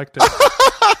there. I liked it.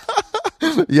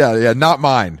 Yeah. Not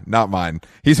mine.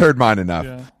 He's heard mine enough.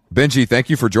 Yeah. Benji, thank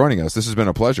you for joining us. This has been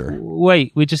a pleasure.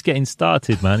 Wait, we're just getting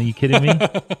started, man. Are you kidding me?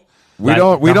 We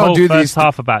don't do first these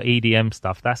half about EDM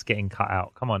stuff. That's getting cut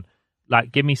out. Come on.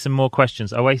 Like, give me some more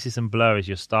questions. Oasis and Blur is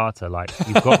your starter. Like,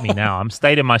 you've got me now. I'm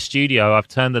stayed in my studio. I've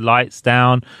turned the lights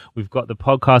down. We've got the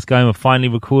podcast going. We're finally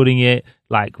recording it.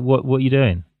 Like, what are you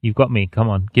doing? You've got me. Come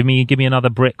on. Give me another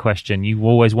Brit question you've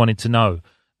always wanted to know.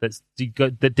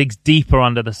 That digs deeper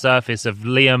under the surface of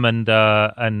Liam and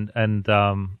no,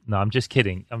 I'm just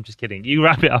kidding. You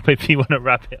wrap it up if you want to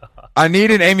wrap it up. I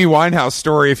need an Amy Winehouse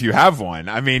story if you have one.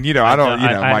 I mean,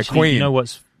 my actually, queen. You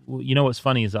know what's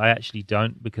funny is I actually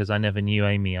don't, because I never knew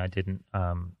Amy. I didn't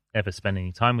ever spend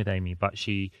any time with Amy, but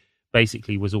she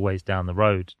basically was always down the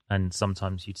road, and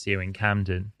sometimes you'd see her in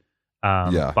Camden.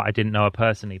 But I didn't know her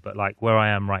personally. But like where I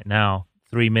am right now,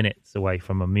 3 minutes away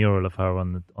from a mural of her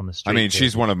on the street. I mean,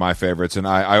 she's one of my favorites, and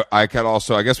I could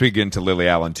also, I guess we get into Lily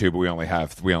Allen too, but we only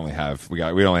have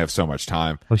so much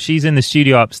time. Well, she's in the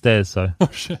studio upstairs, so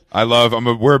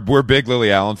we're big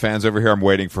Lily Allen fans over here. I'm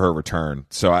waiting for her return,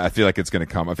 so I feel like it's going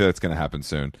to come. I feel like it's going to happen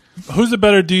soon. Who's the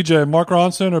better DJ, Mark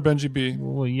Ronson or Benji B?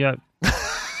 Well, yeah.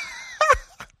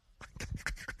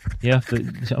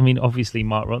 I mean, obviously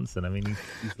Mark Ronson. I mean,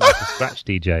 he's like a scratch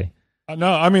DJ.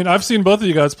 No, I mean, I've seen both of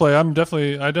you guys play. I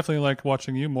definitely like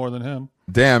watching you more than him.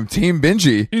 Damn, Team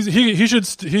Benji.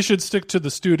 He should stick to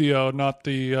the studio, not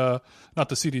the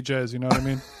CDJs. You know what I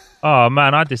mean? Oh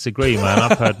man, I disagree, man.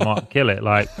 I've heard Mark kill it.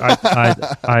 Like I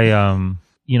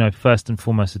first and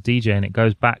foremost a DJ, and it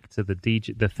goes back to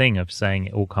the thing of saying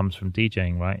it all comes from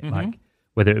DJing, right? Mm-hmm. Like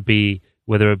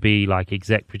whether it be like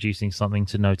exec producing something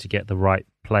to know to get the right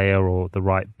player or the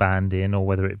right band in, or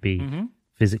whether it be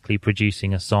physically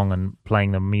producing a song and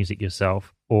playing the music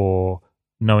yourself, or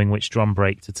knowing which drum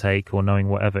break to take, or knowing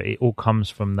whatever. It all comes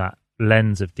from that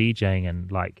lens of DJing,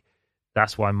 and like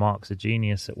that's why Mark's a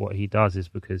genius at what he does, is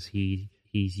because he's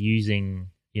using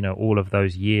all of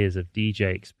those years of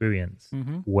DJ experience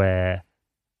where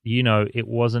it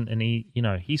wasn't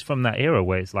he's from that era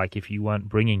where it's like if you weren't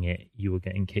bringing it, you were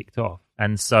getting kicked off.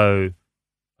 And so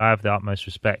I have the utmost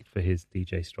respect for his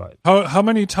DJ stripe. How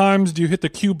many times do you hit the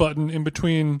cue button in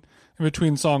between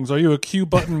songs? Are you a cue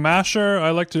button masher? I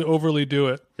like to overly do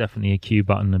it. Definitely a cue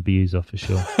button abuser for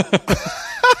sure.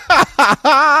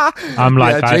 I'm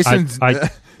like,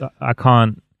 I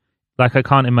can't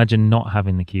imagine not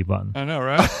having the cue button. I know,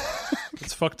 right?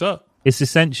 It's fucked up. It's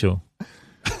essential.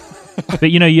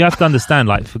 But you have to understand,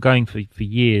 like for going for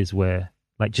years where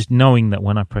like just knowing that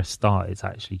when I press start, it's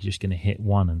actually just going to hit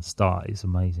one and start is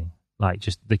amazing. Like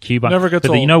just the cue button. Never gets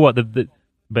old. You know what?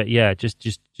 But yeah, just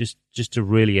to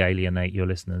really alienate your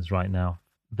listeners right now,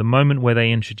 the moment where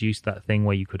they introduced that thing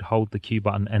where you could hold the cue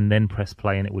button and then press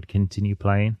play and it would continue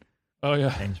playing. Oh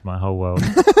yeah, changed my whole world.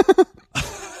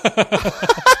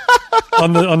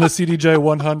 on the CDJ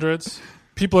 100s.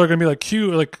 People are gonna be like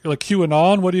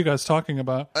QAnon. What are you guys talking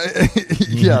about?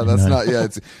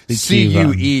 It's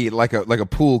CUE, like a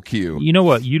pool cue. You know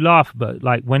what? You laugh, but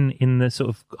like when in the sort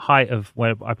of height of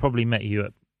where I probably met you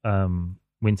at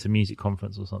Winter Music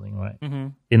Conference or something, right? Mm-hmm.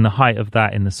 In the height of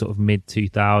that, in the sort of mid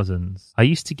 2000s, I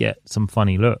used to get some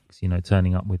funny looks,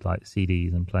 turning up with like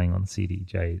CDs and playing on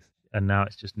CDJs. And now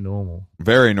it's just normal.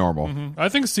 Very normal. Mm-hmm. I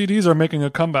think CDs are making a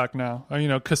comeback now.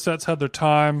 Cassettes had their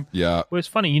time. Yeah. Well, it's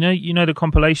funny. You know the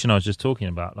compilation I was just talking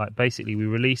about. Like, basically, we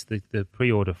released the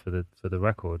pre-order for the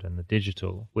record and the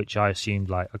digital, which I assumed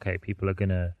like, okay, people are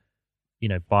gonna,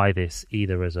 buy this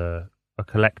either as a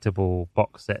collectible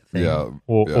box set thing,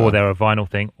 or they're a vinyl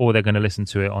thing, or they're going to listen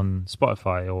to it on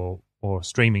Spotify or a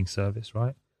streaming service,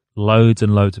 right? Loads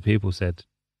and loads of people said,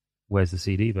 "Where's the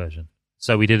CD version?"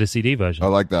 So we did a CD version. I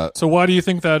like that. So why do you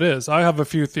think that is? I have a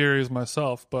few theories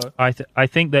myself, but I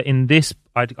think that in this,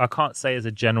 I can't say as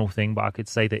a general thing, but I could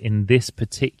say that in this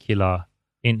particular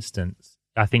instance,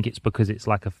 I think it's because it's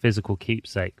like a physical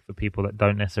keepsake for people that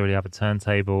don't necessarily have a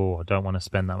turntable or don't want to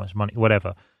spend that much money,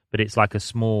 whatever. But it's like a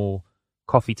small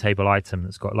coffee table item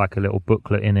that's got like a little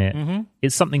booklet in it. Mm-hmm.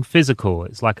 It's something physical.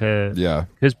 It's like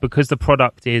because the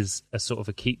product is a sort of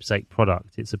a keepsake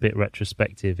product. It's a bit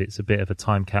retrospective. It's a bit of a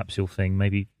time capsule thing.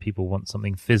 Maybe people want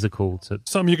something physical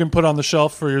something you can put on the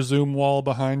shelf for your Zoom wall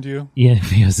behind you. Yeah,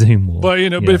 for your Zoom wall. But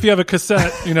but if you have a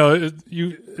cassette,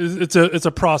 it's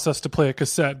a process to play a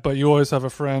cassette. But you always have a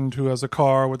friend who has a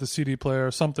car with a CD player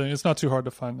or something. It's not too hard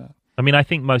to find that. I mean, I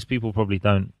think most people probably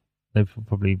don't. They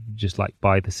probably just like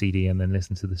buy the CD and then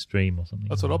listen to the stream or something.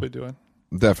 That's what I'll be doing.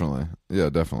 Definitely. Yeah,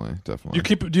 definitely.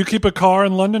 Do you keep a car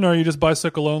in London, or are you just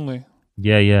bicycle only?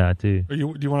 Yeah, I do. Do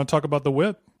you want to talk about the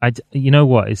whip? You know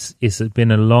what? It's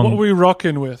been a long. What were we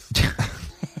rocking with?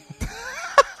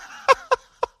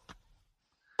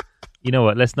 You know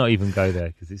what? Let's not even go there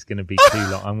because it's going to be too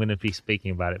long. I'm going to be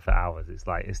speaking about it for hours.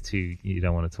 It's too. You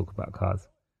don't want to talk about cars.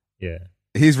 Yeah.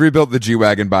 He's rebuilt the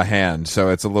G-Wagon by hand, so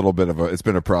it's a little bit it's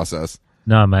been a process.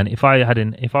 No, man. If I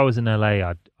was in LA,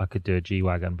 I could do a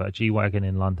G-Wagon, but a G-Wagon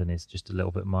in London is just a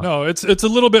little bit much. No, it's a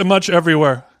little bit much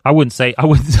everywhere. I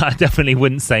definitely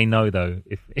wouldn't say no though.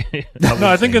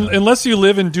 I think unless you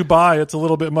live in Dubai, it's a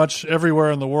little bit much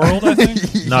everywhere in the world, I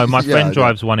think. No, my friend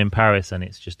drives one in Paris, and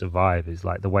it's just a vibe. It's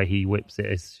like the way he whips it.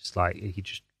 It's just like he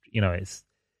just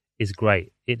it's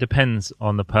great. It depends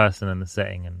on the person and the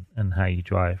setting and how you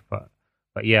drive,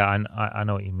 But yeah, I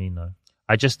know what you mean though.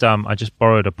 I just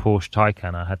borrowed a Porsche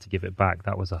Taycan. I had to give it back.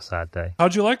 That was a sad day.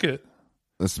 How'd you like it?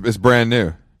 It's brand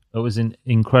new. It was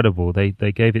incredible. They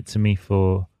gave it to me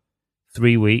for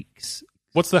 3 weeks.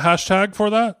 What's the hashtag for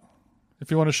that? If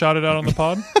you want to shout it out on the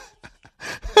pod.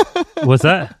 What's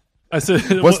that? I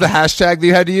said. What's the hashtag that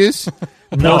you had to use?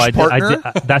 No, I did.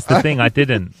 That's the thing. I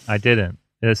didn't.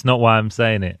 That's not why I'm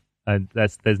saying it.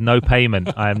 There's no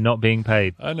payment. I am not being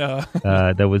paid. I know.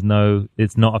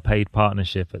 It's not a paid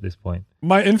partnership at this point.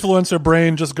 My influencer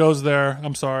brain just goes there.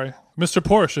 I'm sorry. Mr.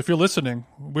 Porsche, if you're listening,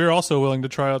 we're also willing to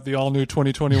try out the all-new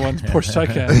 2021 Porsche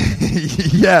Taycan.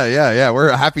 Yeah.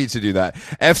 We're happy to do that.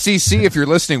 FCC, if you're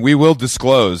listening, we will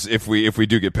disclose if we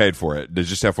do get paid for it.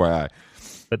 Just FYI.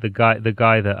 But the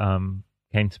guy that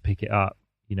came to pick it up,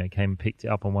 came and picked it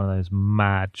up on one of those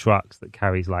mad trucks that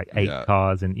carries like 8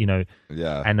 cars, and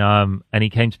and he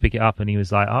came to pick it up, and he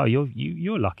was like, "Oh,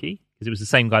 you're lucky," because it was the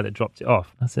same guy that dropped it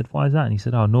off. I said, "Why is that?" And he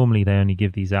said, "Oh, normally they only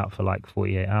give these out for like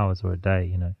 48 hours or a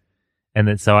day, And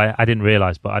then so I didn't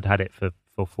realize, but I'd had it for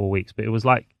 4 weeks. But it was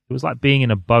like being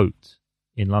in a boat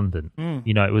in London.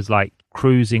 It was like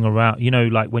cruising around.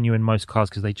 Like when you're in most cars,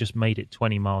 because they just made it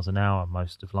 20 miles an hour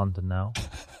most of London now.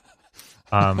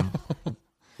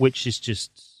 Which is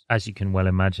just, as you can well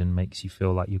imagine, makes you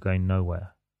feel like you're going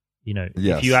nowhere.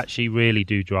 If you actually really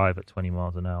do drive at 20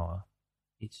 miles an hour,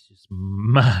 it's just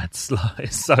mad slow.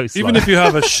 It's so slow. Even if you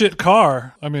have a shit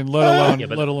car, I mean, let alone a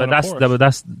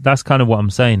Porsche. That's kind of what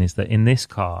I'm saying, is that in this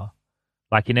car,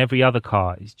 like in every other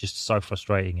car, it's just so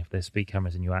frustrating if there's speed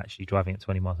cameras and you're actually driving at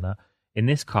 20 miles an hour. In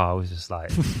this car, I was just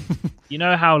like,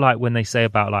 how like when they say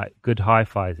about like good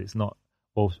hi-fis, it's not,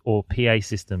 or PA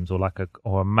systems, or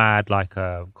a mad like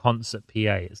a concert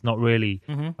PA. It's not really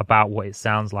about what it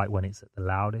sounds like when it's at the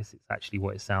loudest. It's actually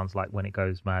what it sounds like when it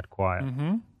goes mad quiet.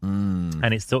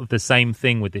 And it's sort of the same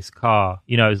thing with this car.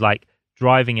 It's like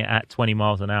driving it at 20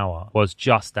 miles an hour was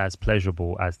just as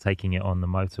pleasurable as taking it on the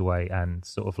motorway and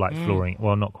sort of like flooring.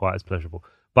 Well, not quite as pleasurable,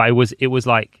 but it was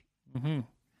like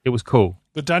it was cool.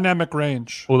 The dynamic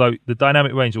range. Although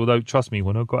trust me,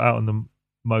 when I got out on the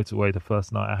motorway the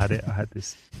first night I had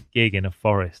this gig in a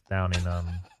forest down in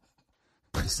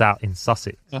south in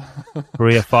Sussex.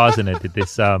 Maria Farzana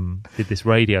did this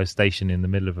radio station in the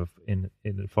middle of in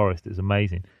the forest. It was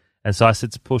amazing. And so I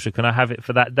said to Porsche, can I have it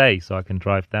for that day so I can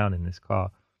drive down in this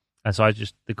car? And so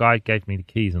the guy gave me the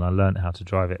keys, and I learned how to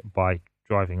drive it by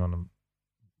driving on a,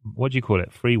 what do you call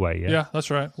it? Freeway, yeah? Yeah, that's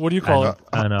right. What do you call it?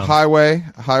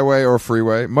 Highway or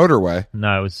freeway? Motorway?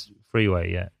 No, it was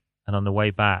freeway, yeah. And on the way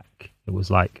back, it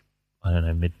was like, I don't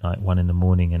know, midnight, 1 a.m,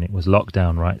 and it was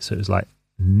lockdown, right? So it was like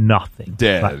nothing.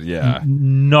 Dead, like, yeah.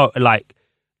 No, like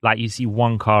you see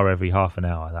one car every half an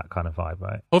hour, that kind of vibe,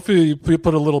 right? Hopefully you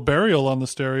put a little burial on the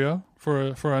stereo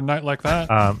for a night like that.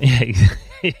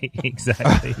 Yeah,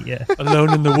 exactly, yeah.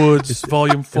 Alone in the Woods,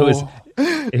 Volume 4.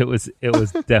 It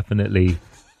was definitely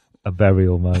a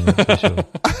burial moment for sure.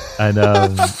 And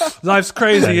life's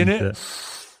crazy, isn't it?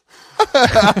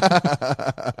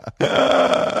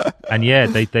 And yeah,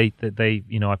 they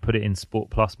I put it in Sport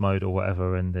Plus mode or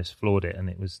whatever, and just floored it, and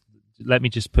it was. Let me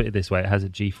just put it this way: it has a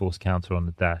G-force counter on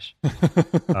the dash.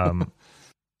 It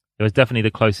was definitely the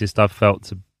closest I've felt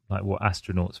to like what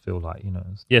astronauts feel like,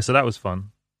 Yeah, so that was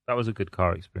fun. That was a good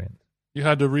car experience. You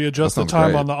had to readjust the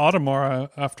time on the Audemars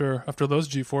after those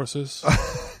G-forces.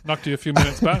 Knocked you a few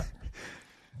minutes back.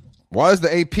 Why is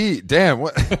the AP? Damn,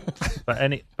 what?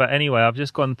 But anyway, I've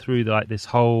just gone through like this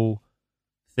whole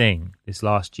thing this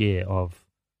last year of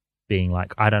being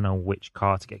like, I don't know which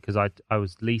car to get, because I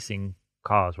was leasing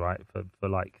cars, right, for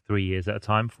like 3 years at a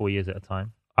time, 4 years at a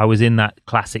time. I was in that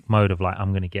classic mode of like,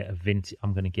 I'm going to get a vintage,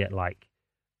 I'm going to get like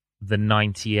the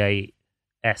 98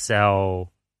 SL,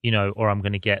 you know, or I'm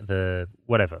going to get the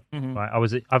whatever, right?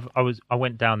 I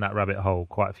went down that rabbit hole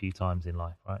quite a few times in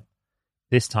life, right?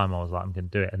 This time I was like, I'm going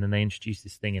to do it. And then they introduced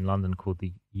this thing in London called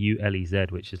the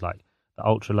ULEZ, which is like the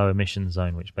ultra low emission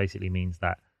zone, which basically means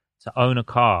that to own a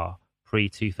car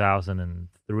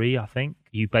pre-2003, I think,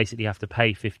 you basically have to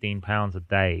pay £15 a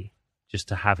day just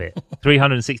to have it,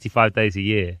 365 days a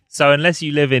year. So unless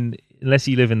you live in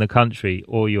the country,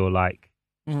 or you're like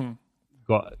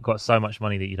got so much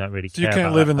money that you don't really care. You can't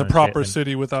about live in the proper shit,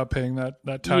 city without paying that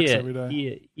tax every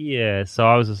day. Yeah. So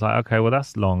I was just like, okay, well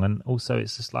that's long, and also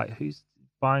it's just like, who's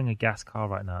buying a gas car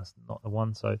right now? It's not the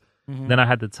one. So then I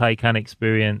had the Taycan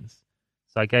experience.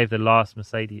 So I gave the last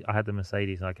Mercedes, I had the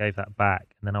Mercedes, and I gave that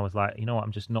back. And then I was like, you know what,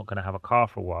 I'm just not going to have a car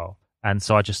for a while. And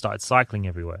so I just started cycling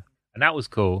everywhere. And that was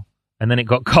cool. And then it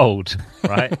got cold,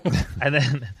 right? and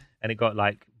it got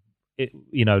like,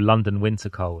 London winter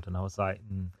cold. And I was like,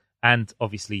 And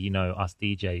obviously, us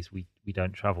DJs, we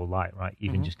don't travel light, right?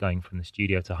 Even just going from the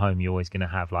studio to home, you're always going to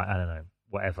have like, I don't know,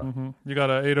 whatever. You got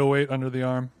an 808 under the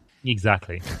arm.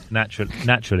 Exactly.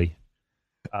 Naturally.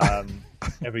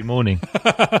 Every morning.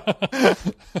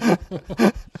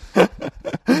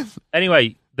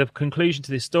 Anyway, the conclusion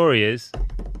to this story is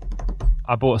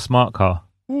I bought a smart car.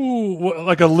 Ooh,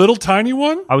 like a little tiny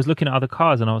one? I was looking at other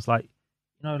cars and I was like,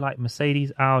 like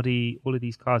Mercedes, Audi, all of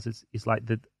these cars, it's like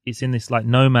it's in this like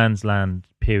no man's land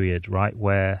period, right?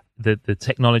 Where the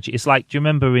technology, it's like, do you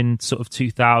remember in sort of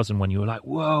 2000 when you were like,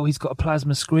 whoa, he's got a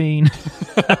plasma screen?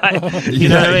 What I mean?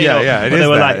 Yeah, it is that.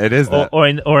 Like, it is that. Or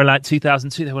in like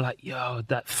 2002, they were like, yo,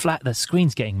 the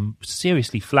screen's getting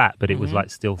seriously flat, but it was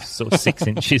like still sort of 6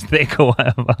 inches thick or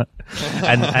whatever.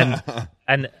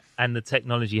 And the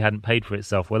technology hadn't paid for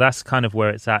itself. Well, that's kind of where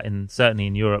it's at, certainly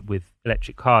in Europe with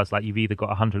electric cars. Like, you've either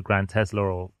got $100,000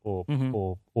 Tesla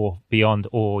or beyond,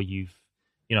 or you've,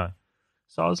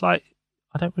 So I was like,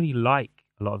 I don't really like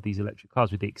a lot of these electric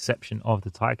cars, with the exception of the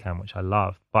Taycan, which I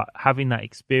love. But having that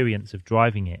experience of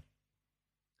driving it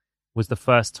was the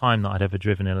first time that I'd ever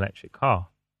driven an electric car,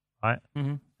 right?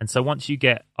 And so once you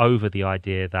get over the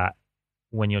idea that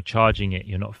when you're charging it,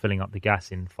 you're not filling up the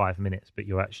gas in 5 minutes, but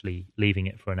you're actually leaving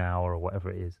it for an hour or whatever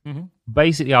it is.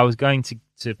 Basically, I was going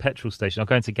to petrol stations, I was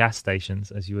going to gas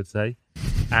stations, as you would say,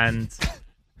 and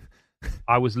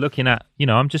I was looking at,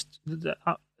 I'm just...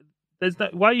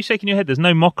 why are you shaking your head? There's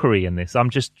no mockery in this.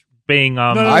 I'm just being.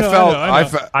 I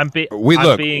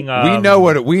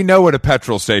know. We know what a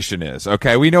petrol station is.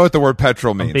 Okay, we know what the word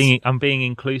petrol means. I'm being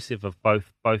inclusive of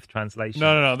both translations.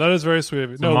 No. That is very sweet of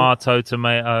you.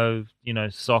 Tomato.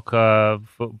 Soccer,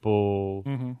 football,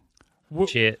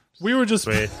 chips. We were just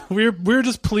we were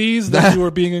just pleased that you were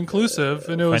being inclusive,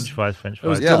 and it was French fries. It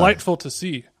was delightful to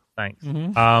see. Thanks.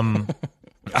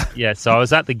 Yeah. So I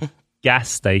was at the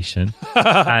gas station,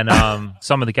 and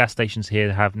some of the gas stations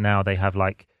here have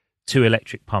like 2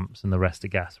 electric pumps and the rest are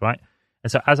gas, right?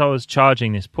 And so as I was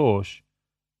charging this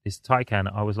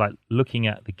Taycan, I was like looking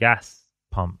at the gas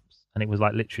pumps, and it was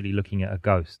like literally looking at a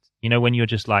ghost. When you're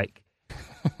just like,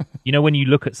 when you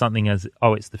look at something as,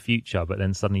 oh, it's the future, but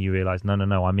then suddenly you realize, no,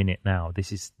 I'm in it now.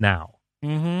 This is now.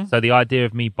 So the idea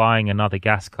of me buying another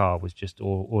gas car was just,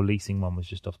 or leasing one, was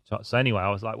just off the top. So anyway, I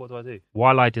was like, what do I do?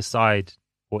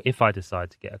 If I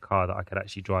decide to get a car that I could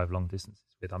actually drive long distances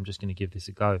with, I'm just going to give this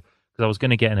a go. Because I was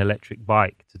going to get an electric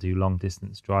bike to do long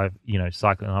distance drive,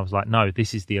 cycling. And I was like, no,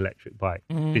 this is the electric bike.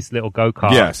 This little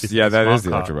go-kart. Yes, that is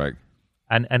the electric bike.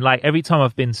 And like every time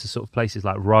I've been to sort of places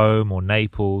like Rome or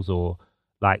Naples or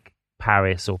like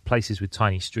Paris or places with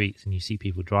tiny streets, and you see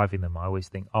people driving them, I always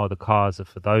think, oh, the cars are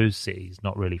for those cities,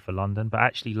 not really for London. But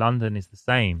actually London is the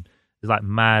same. There's like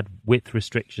mad width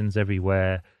restrictions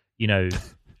everywhere.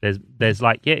 There's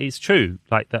like, yeah, it's true.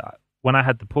 Like that, when I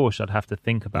had the Porsche, I'd have to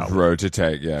think about road to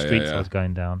take, streets I was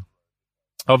going down.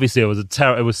 Obviously, it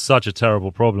was such a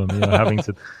terrible problem, having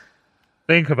to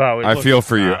think about it. I feel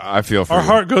for you. Our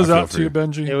heart goes out to you,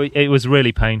 Benji. It was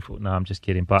really painful. No, I'm just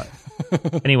kidding. But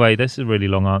anyway, this is a really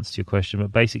long answer to your question.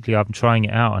 But basically, I'm trying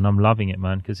it out and I'm loving it,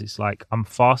 man, because it's like I'm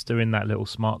faster in that little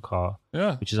smart car,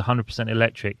 which is 100%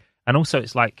 electric, and also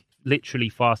it's like literally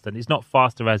faster. And it's not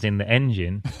faster as in the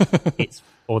engine, it's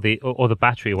or the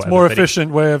battery or whatever. It's more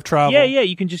efficient way of travel. Yeah,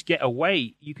 you can just get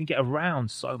away. You can get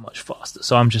around so much faster.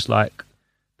 So I'm just like,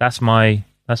 that's my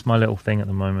little thing at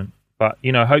the moment. But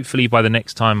hopefully by the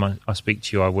next time I speak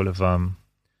to you, I will have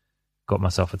got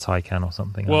myself a Taycan or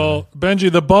something. Well, Benji,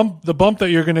 the bump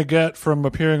that you're going to get from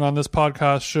appearing on this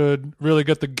podcast should really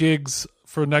get the gigs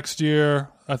for next year.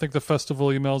 I think the festival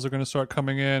emails are going to start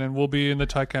coming in, and we'll be in the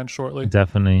Taycan shortly.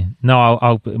 Definitely. No,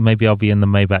 I'll be in the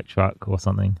Maybach truck or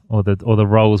something, or the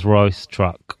Rolls Royce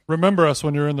truck. Remember us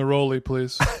when you're in the Rolly,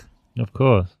 please. Of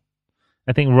course.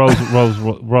 I think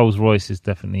Rolls Royce is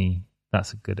definitely,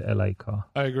 that's a good LA car.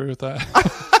 I agree with that.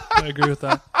 I agree with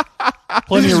that.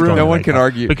 Plenty of room. No one can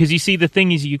argue. Because you see, the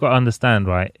thing is, you got to understand,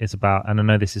 right? It's about, and I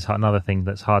know this is another thing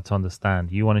that's hard to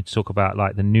understand. You wanted to talk about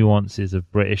like the nuances of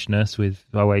Britishness with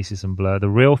Oasis and Blur. The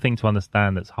real thing to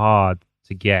understand that's hard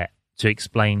to get to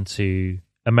explain to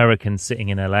Americans sitting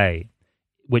in LA,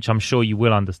 which I'm sure you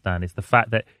will understand, is the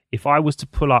fact that if I was to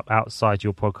pull up outside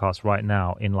your podcast right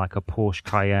now in like a Porsche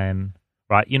Cayenne,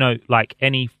 right? You know, like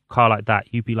any car like that,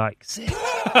 you'd be like, sick.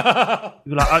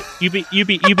 You'd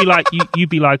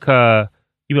be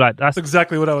like, that's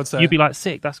exactly what I would say. You'd be like,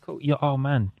 sick. That's cool. Oh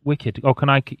man, wicked. Oh,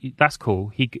 that's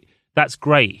cool. That's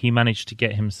great. He managed to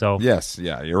get himself. Yes,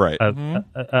 yeah, you're right.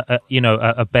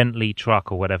 A Bentley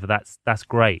truck or whatever. That's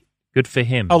great. Good for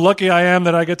him. How lucky I am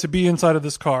that I get to be inside of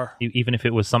this car. Even if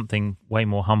it was something way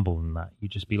more humble than that,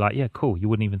 you'd just be like, yeah, cool. You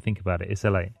wouldn't even think about it. It's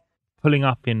LA. Pulling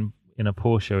up in a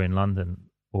Porsche in London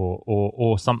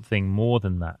or something more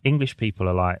than that. English people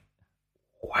are like,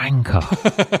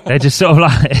 wanker. They're just sort of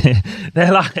like,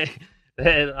 they're like,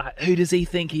 who does he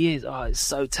think he is? Oh, it's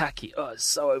so tacky. Oh, it's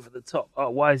so over the top.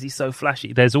 Oh, why is he so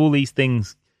flashy? There's all these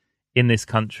things in this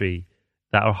country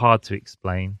that are hard to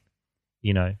explain.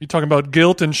 You know, you're talking about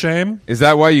guilt and shame. Is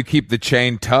that why you keep the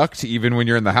chain tucked even when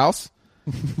you're in the house?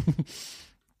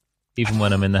 Even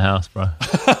when I'm in the house, bro.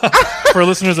 For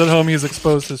listeners at home, he's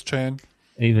exposed his chain.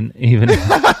 Even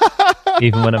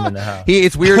when I'm in the house.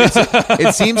 It's weird.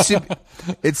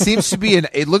 It seems to be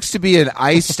it looks to be an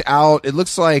iced out. It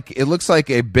looks like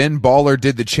a Ben Baller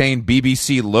did the chain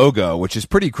BBC logo, which is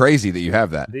pretty crazy that you have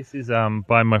that. This is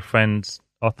by my friend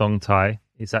Othong Tai.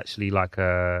 It's actually like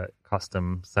a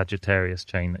custom Sagittarius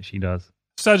chain that she does.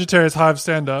 Sagittarius Hive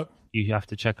stand up. You have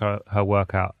to check her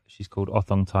work out. She's called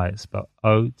Othong Tai. It's spelled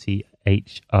OTHONG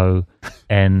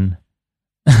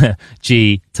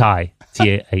Tai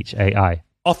THAI.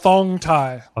 Othong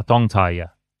Tai. Othong Tai, yeah.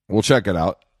 We'll check it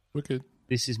out. Wicked.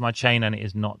 This is my chain and it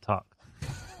is not tucked.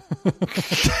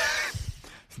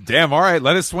 Damn, all right,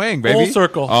 let it swing, baby. Full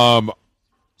circle. All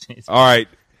right.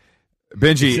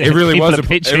 Benji, it really People was are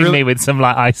picturing me with some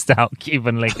like iced out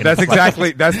Cuban link. That's the idea.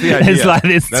 It's like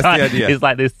this the idea. It's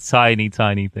like this tiny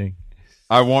thing.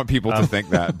 I want people to think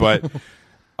that, but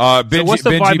Benji, so what's the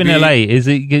Benji vibe B, in LA? Is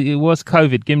it was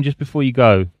COVID? Give me just before you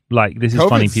go. Like this is COVID's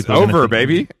funny. People over,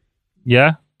 baby.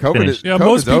 Yeah, COVID is. Yeah, COVID's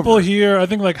most people over. here, I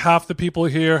think like half the people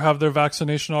here have their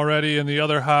vaccination already, and the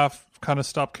other half kind of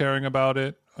stopped caring about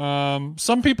it.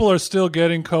 Some people are still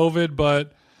getting COVID,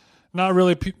 but not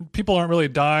really. People aren't really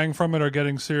dying from it or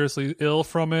getting seriously ill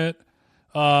from it.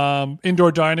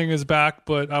 Indoor dining is back,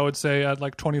 but I would say at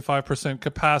like 25%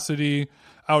 capacity.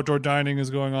 Outdoor dining is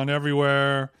going on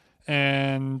everywhere,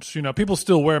 and people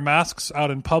still wear masks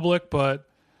out in public, but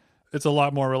it's a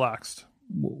lot more relaxed.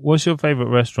 What's your favorite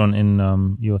restaurant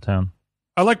in your town?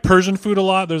 I like Persian food a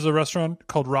lot. There's a restaurant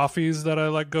called Rafi's that I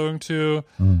like going to.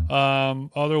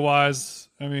 Otherwise,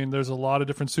 I mean, there's a lot of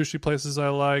different sushi places I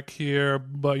like here,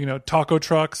 but taco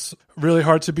trucks, really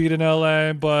hard to beat in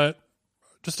LA, but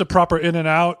just a proper In and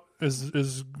Out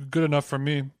is good enough for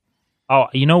me. Oh,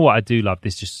 you know what I do love?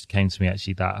 This just came to me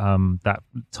actually. That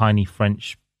tiny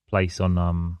French place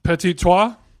on Petit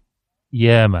Trois.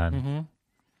 Yeah, man,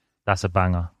 that's a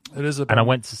banger. It is a banger. And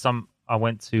I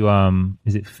went to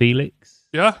is it Felix?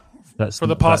 Yeah, that's for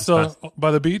the pasta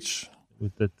by the beach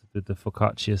with the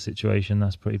focaccia situation.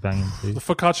 That's pretty banging too. The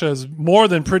focaccia is more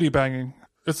than pretty banging.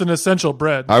 It's an essential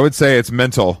bread. I would say it's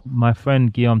mental. My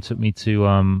friend Guillaume took me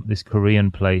to this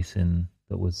Korean place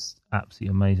that was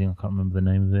absolutely amazing. I can't remember the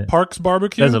name of it. Park's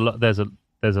Barbecue. There's a lot. There's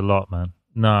a lot, man.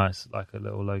 No, it's like a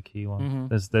little low key one.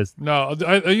 There's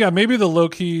maybe the low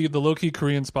key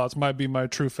Korean spots might be my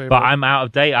true favorite. But I'm out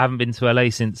of date. I haven't been to LA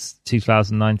since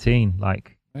 2019.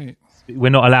 Like, right.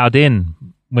 We're not allowed in.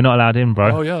 We're not allowed in,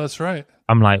 bro. Oh yeah, that's right.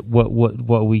 I'm like, what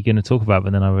are we going to talk about?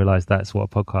 But then I realized that's what a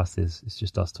podcast is. It's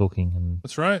just us talking, and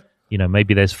that's right.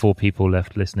 Maybe there's 4 people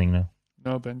left listening now.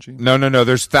 No, Benji. No.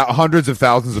 There's hundreds of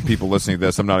thousands of people listening to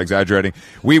this. I'm not exaggerating.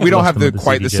 We don't have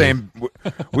quite the same.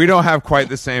 We don't have quite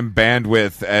the same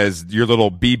bandwidth as your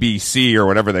little BBC or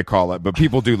whatever they call it. But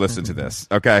people do listen to this.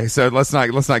 Okay, so let's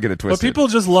not get it twisted. But people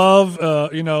just love,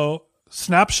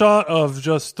 snapshot of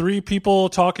just 3 people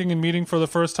talking and meeting for the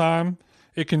first time,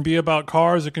 It can be about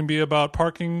cars. It can be about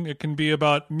parking. It can be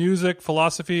about music,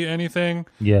 philosophy, anything.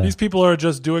 Yeah. These people are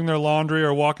just doing their laundry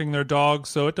or walking their dogs,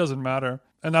 so it doesn't matter.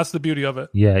 And that's the beauty of it.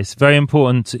 Yeah, it's very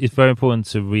important. It's very important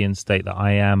to reinstate that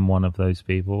I am one of those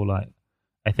people. Like,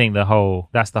 I think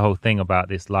that's the whole thing about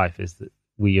this life is that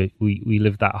we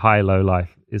live that high-low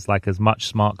life. It's like as much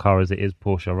smart car as it is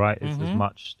Porsche, right? It's as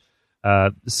much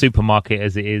supermarket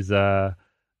as it is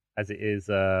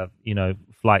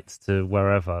flights to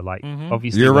wherever. Like,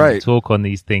 obviously, You're when right. you talk on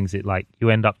these things, it like you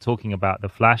end up talking about the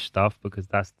flash stuff because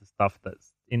that's the stuff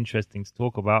that's interesting to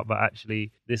talk about. But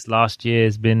actually, this last year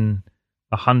has been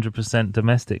 100%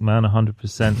 domestic, man.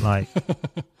 100% like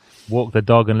walk the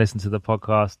dog and listen to the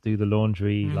podcast, do the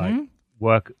laundry, like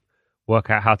work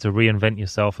out how to reinvent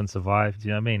yourself and survive. Do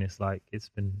you know what I mean? It's like it's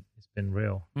been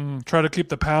real. Try to keep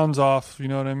the pounds off. You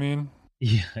know what I mean?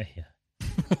 Yeah.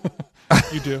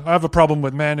 You do. I have a problem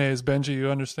with mayonnaise, Benji. You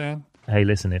understand? Hey,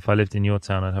 listen, if I lived in your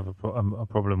town, I'd have a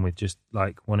problem with just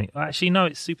like wanting. Actually, no,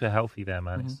 it's super healthy there,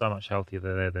 man. It's so much healthier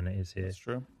there than it is here. That's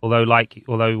true.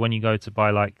 Although when you go to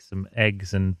buy like some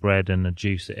eggs and bread and a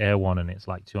juice at Air One and it's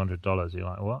like $200, you're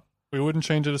like, what? We wouldn't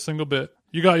change it a single bit.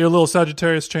 You got your little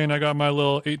Sagittarius chain. I got my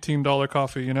little $18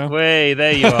 coffee, you know? Wait,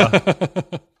 there you are.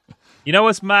 You know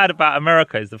what's mad about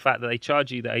America is the fact that they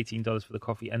charge you the $18 for the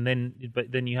coffee,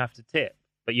 but then you have to tip.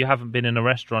 But you haven't been in a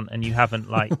restaurant and you haven't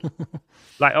like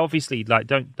obviously like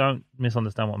don't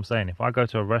misunderstand what I'm saying. If I go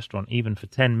to a restaurant even for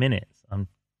 10 minutes, I'm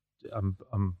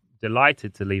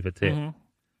delighted to leave a tip.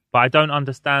 But I don't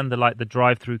understand the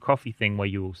drive-through coffee thing where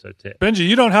you also tip. Benji,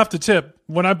 you don't have to tip.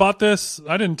 When I bought this,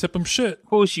 I didn't tip him shit. Of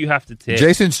course you have to tip.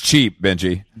 Jason's cheap,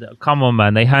 Benji. Come on,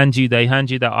 man. They hand you that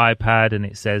iPad and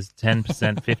it says 10%,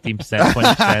 15%,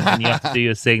 20%, and you have to do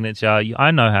your signature.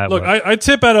 I know how it Look, works. I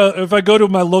tip if I go to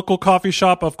my local coffee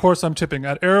shop, of course I'm tipping.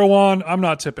 At Erewhon, I'm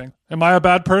not tipping. Am I a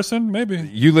bad person? Maybe.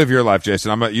 You live your life,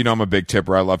 Jason. I'm a big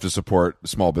tipper. I love to support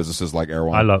small businesses like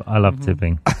Erewhon. I love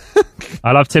tipping.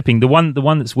 I love tipping. The one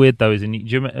that's weird though is,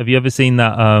 have you ever seen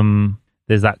that?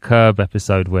 There's that Curb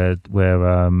episode where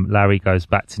Larry goes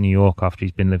back to New York after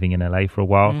he's been living in LA for a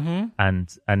while,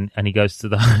 and he goes to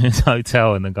the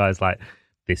hotel, and the guy's like,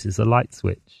 "This is a light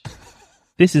switch.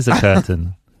 This is a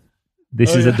curtain.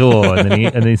 This is a door," and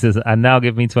then he says, "And now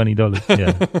give me $20."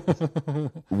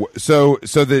 Yeah. So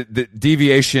the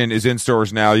Deviation is in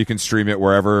stores now. You can stream it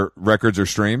wherever records are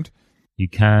streamed. You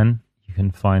can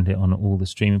find it on all the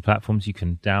streaming platforms. You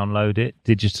can download it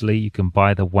digitally. You can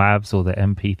buy the WAVs or the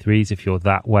MP3s if you're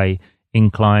that way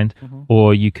inclined,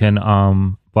 or you can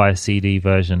buy a CD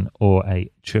version or a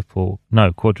quadruple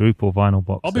vinyl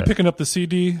box. I'll be picking up the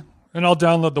CD and I'll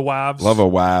download the WAVs. Love a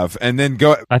WAV, and then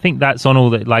go. I think that's on all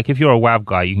the, like, if you're a WAV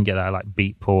guy, you can get that at like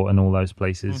Beatport and all those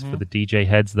places for the DJ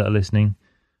heads that are listening.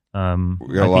 We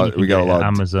got a lot.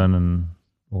 Amazon and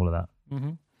all of that.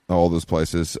 All those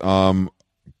places.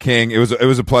 King, it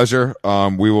was a pleasure.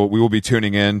 We will be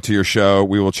tuning in to your show.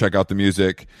 We will check out the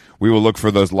music. We will look for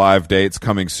those live dates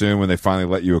coming soon when they finally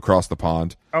let you across the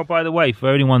pond. Oh, by the way,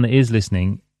 for anyone that is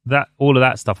listening, that all of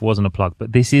that stuff wasn't a plug,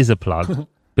 but this is a plug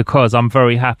because I'm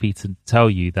very happy to tell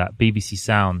you that BBC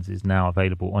Sounds is now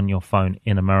available on your phone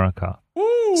in America.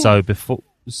 Ooh.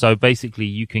 So basically,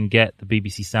 you can get the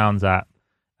BBC Sounds app,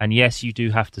 and yes, you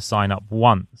do have to sign up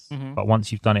once, but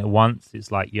once you've done it once,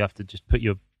 it's like you have to just put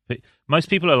your. Most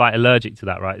people are like allergic to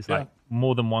that, right? It's like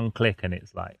more than one click, and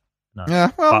it's like no. Yeah,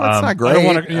 well, that's not great. I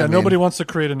don't wanna, nobody wants to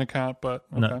create an account, but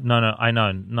okay. No, I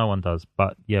know no one does.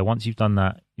 But yeah, once you've done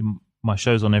that, my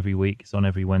show's on every week. It's on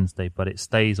every Wednesday, but it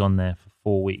stays on there for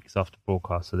 4 weeks after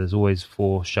broadcast. So there's always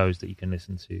 4 shows that you can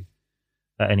listen to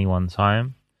at any one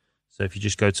time. So if you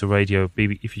just go to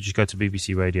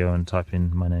BBC Radio and type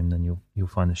in my name, then you'll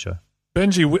find the show.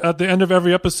 Benji, at the end of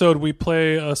every episode, we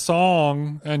play a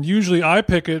song, and usually I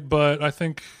pick it, but I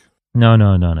think... No.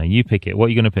 You pick it. What are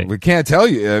you going to pick? We can't tell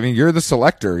you. I mean, you're the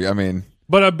selector. I mean...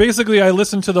 But basically, I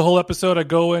listen to the whole episode. I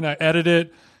go in, I edit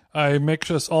it. I make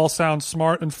us all sound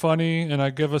smart and funny, and I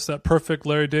give us that perfect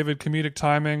Larry David comedic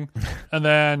timing. And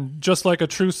then, just like a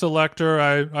true selector,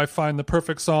 I find the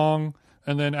perfect song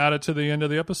and then add it to the end of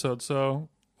the episode. So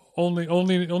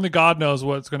only God knows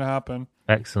what's going to happen.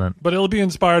 Excellent. But it'll be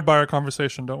inspired by our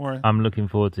conversation, don't worry. I'm looking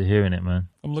forward to hearing it, man.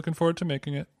 I'm looking forward to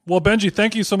making it. Well, Benji,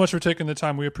 thank you so much for taking the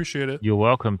time. We appreciate it. You're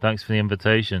welcome. Thanks for the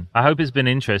invitation. I hope it's been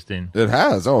interesting. It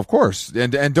has. Oh, of course.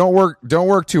 And don't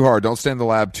work too hard. Don't stay in the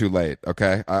lab too late,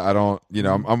 okay? I don't,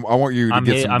 I want you to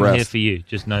get some rest. I'm here for you.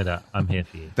 Just know that. I'm here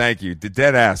for you. Thank you.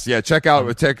 Dead ass. Yeah, check out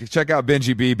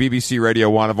Benji B, BBC Radio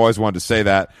 1. I've always wanted to say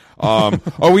that.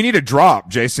 We need a drop,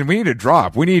 Jason. We need a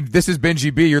drop. This is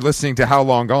Benji B. You're listening to How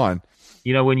Long Gone.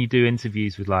 You know, when you do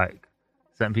interviews with, like,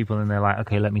 certain people, and they're like,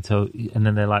 okay, let me tell you, and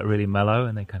then they're like really mellow,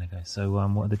 and they kind of go, so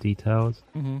what are the details?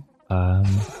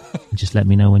 Just let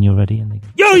me know when you're ready, and they go,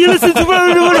 yo, you listen to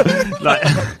like,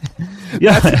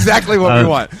 yeah, that's exactly what we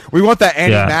want. We want that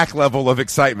Annie Mac level of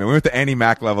excitement. We want the Annie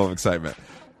Mac level of excitement.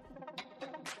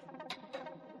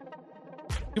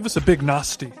 Give us a big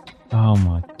nasty. Oh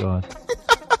my god.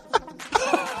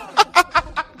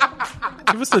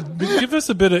 Give us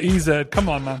a bit of EZ. Come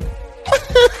on, man.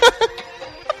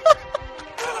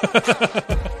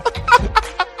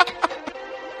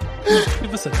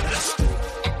 Give us a nasty.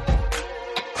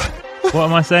 What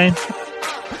am I saying?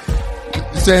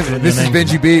 Saying this is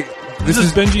Benji B. This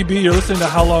is Benji B. You're listening to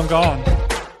How Long Gone.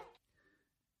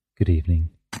 Good evening.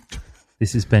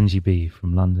 This is Benji B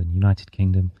from London, United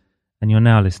Kingdom, and you're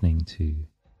now listening to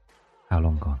How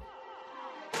Long Gone.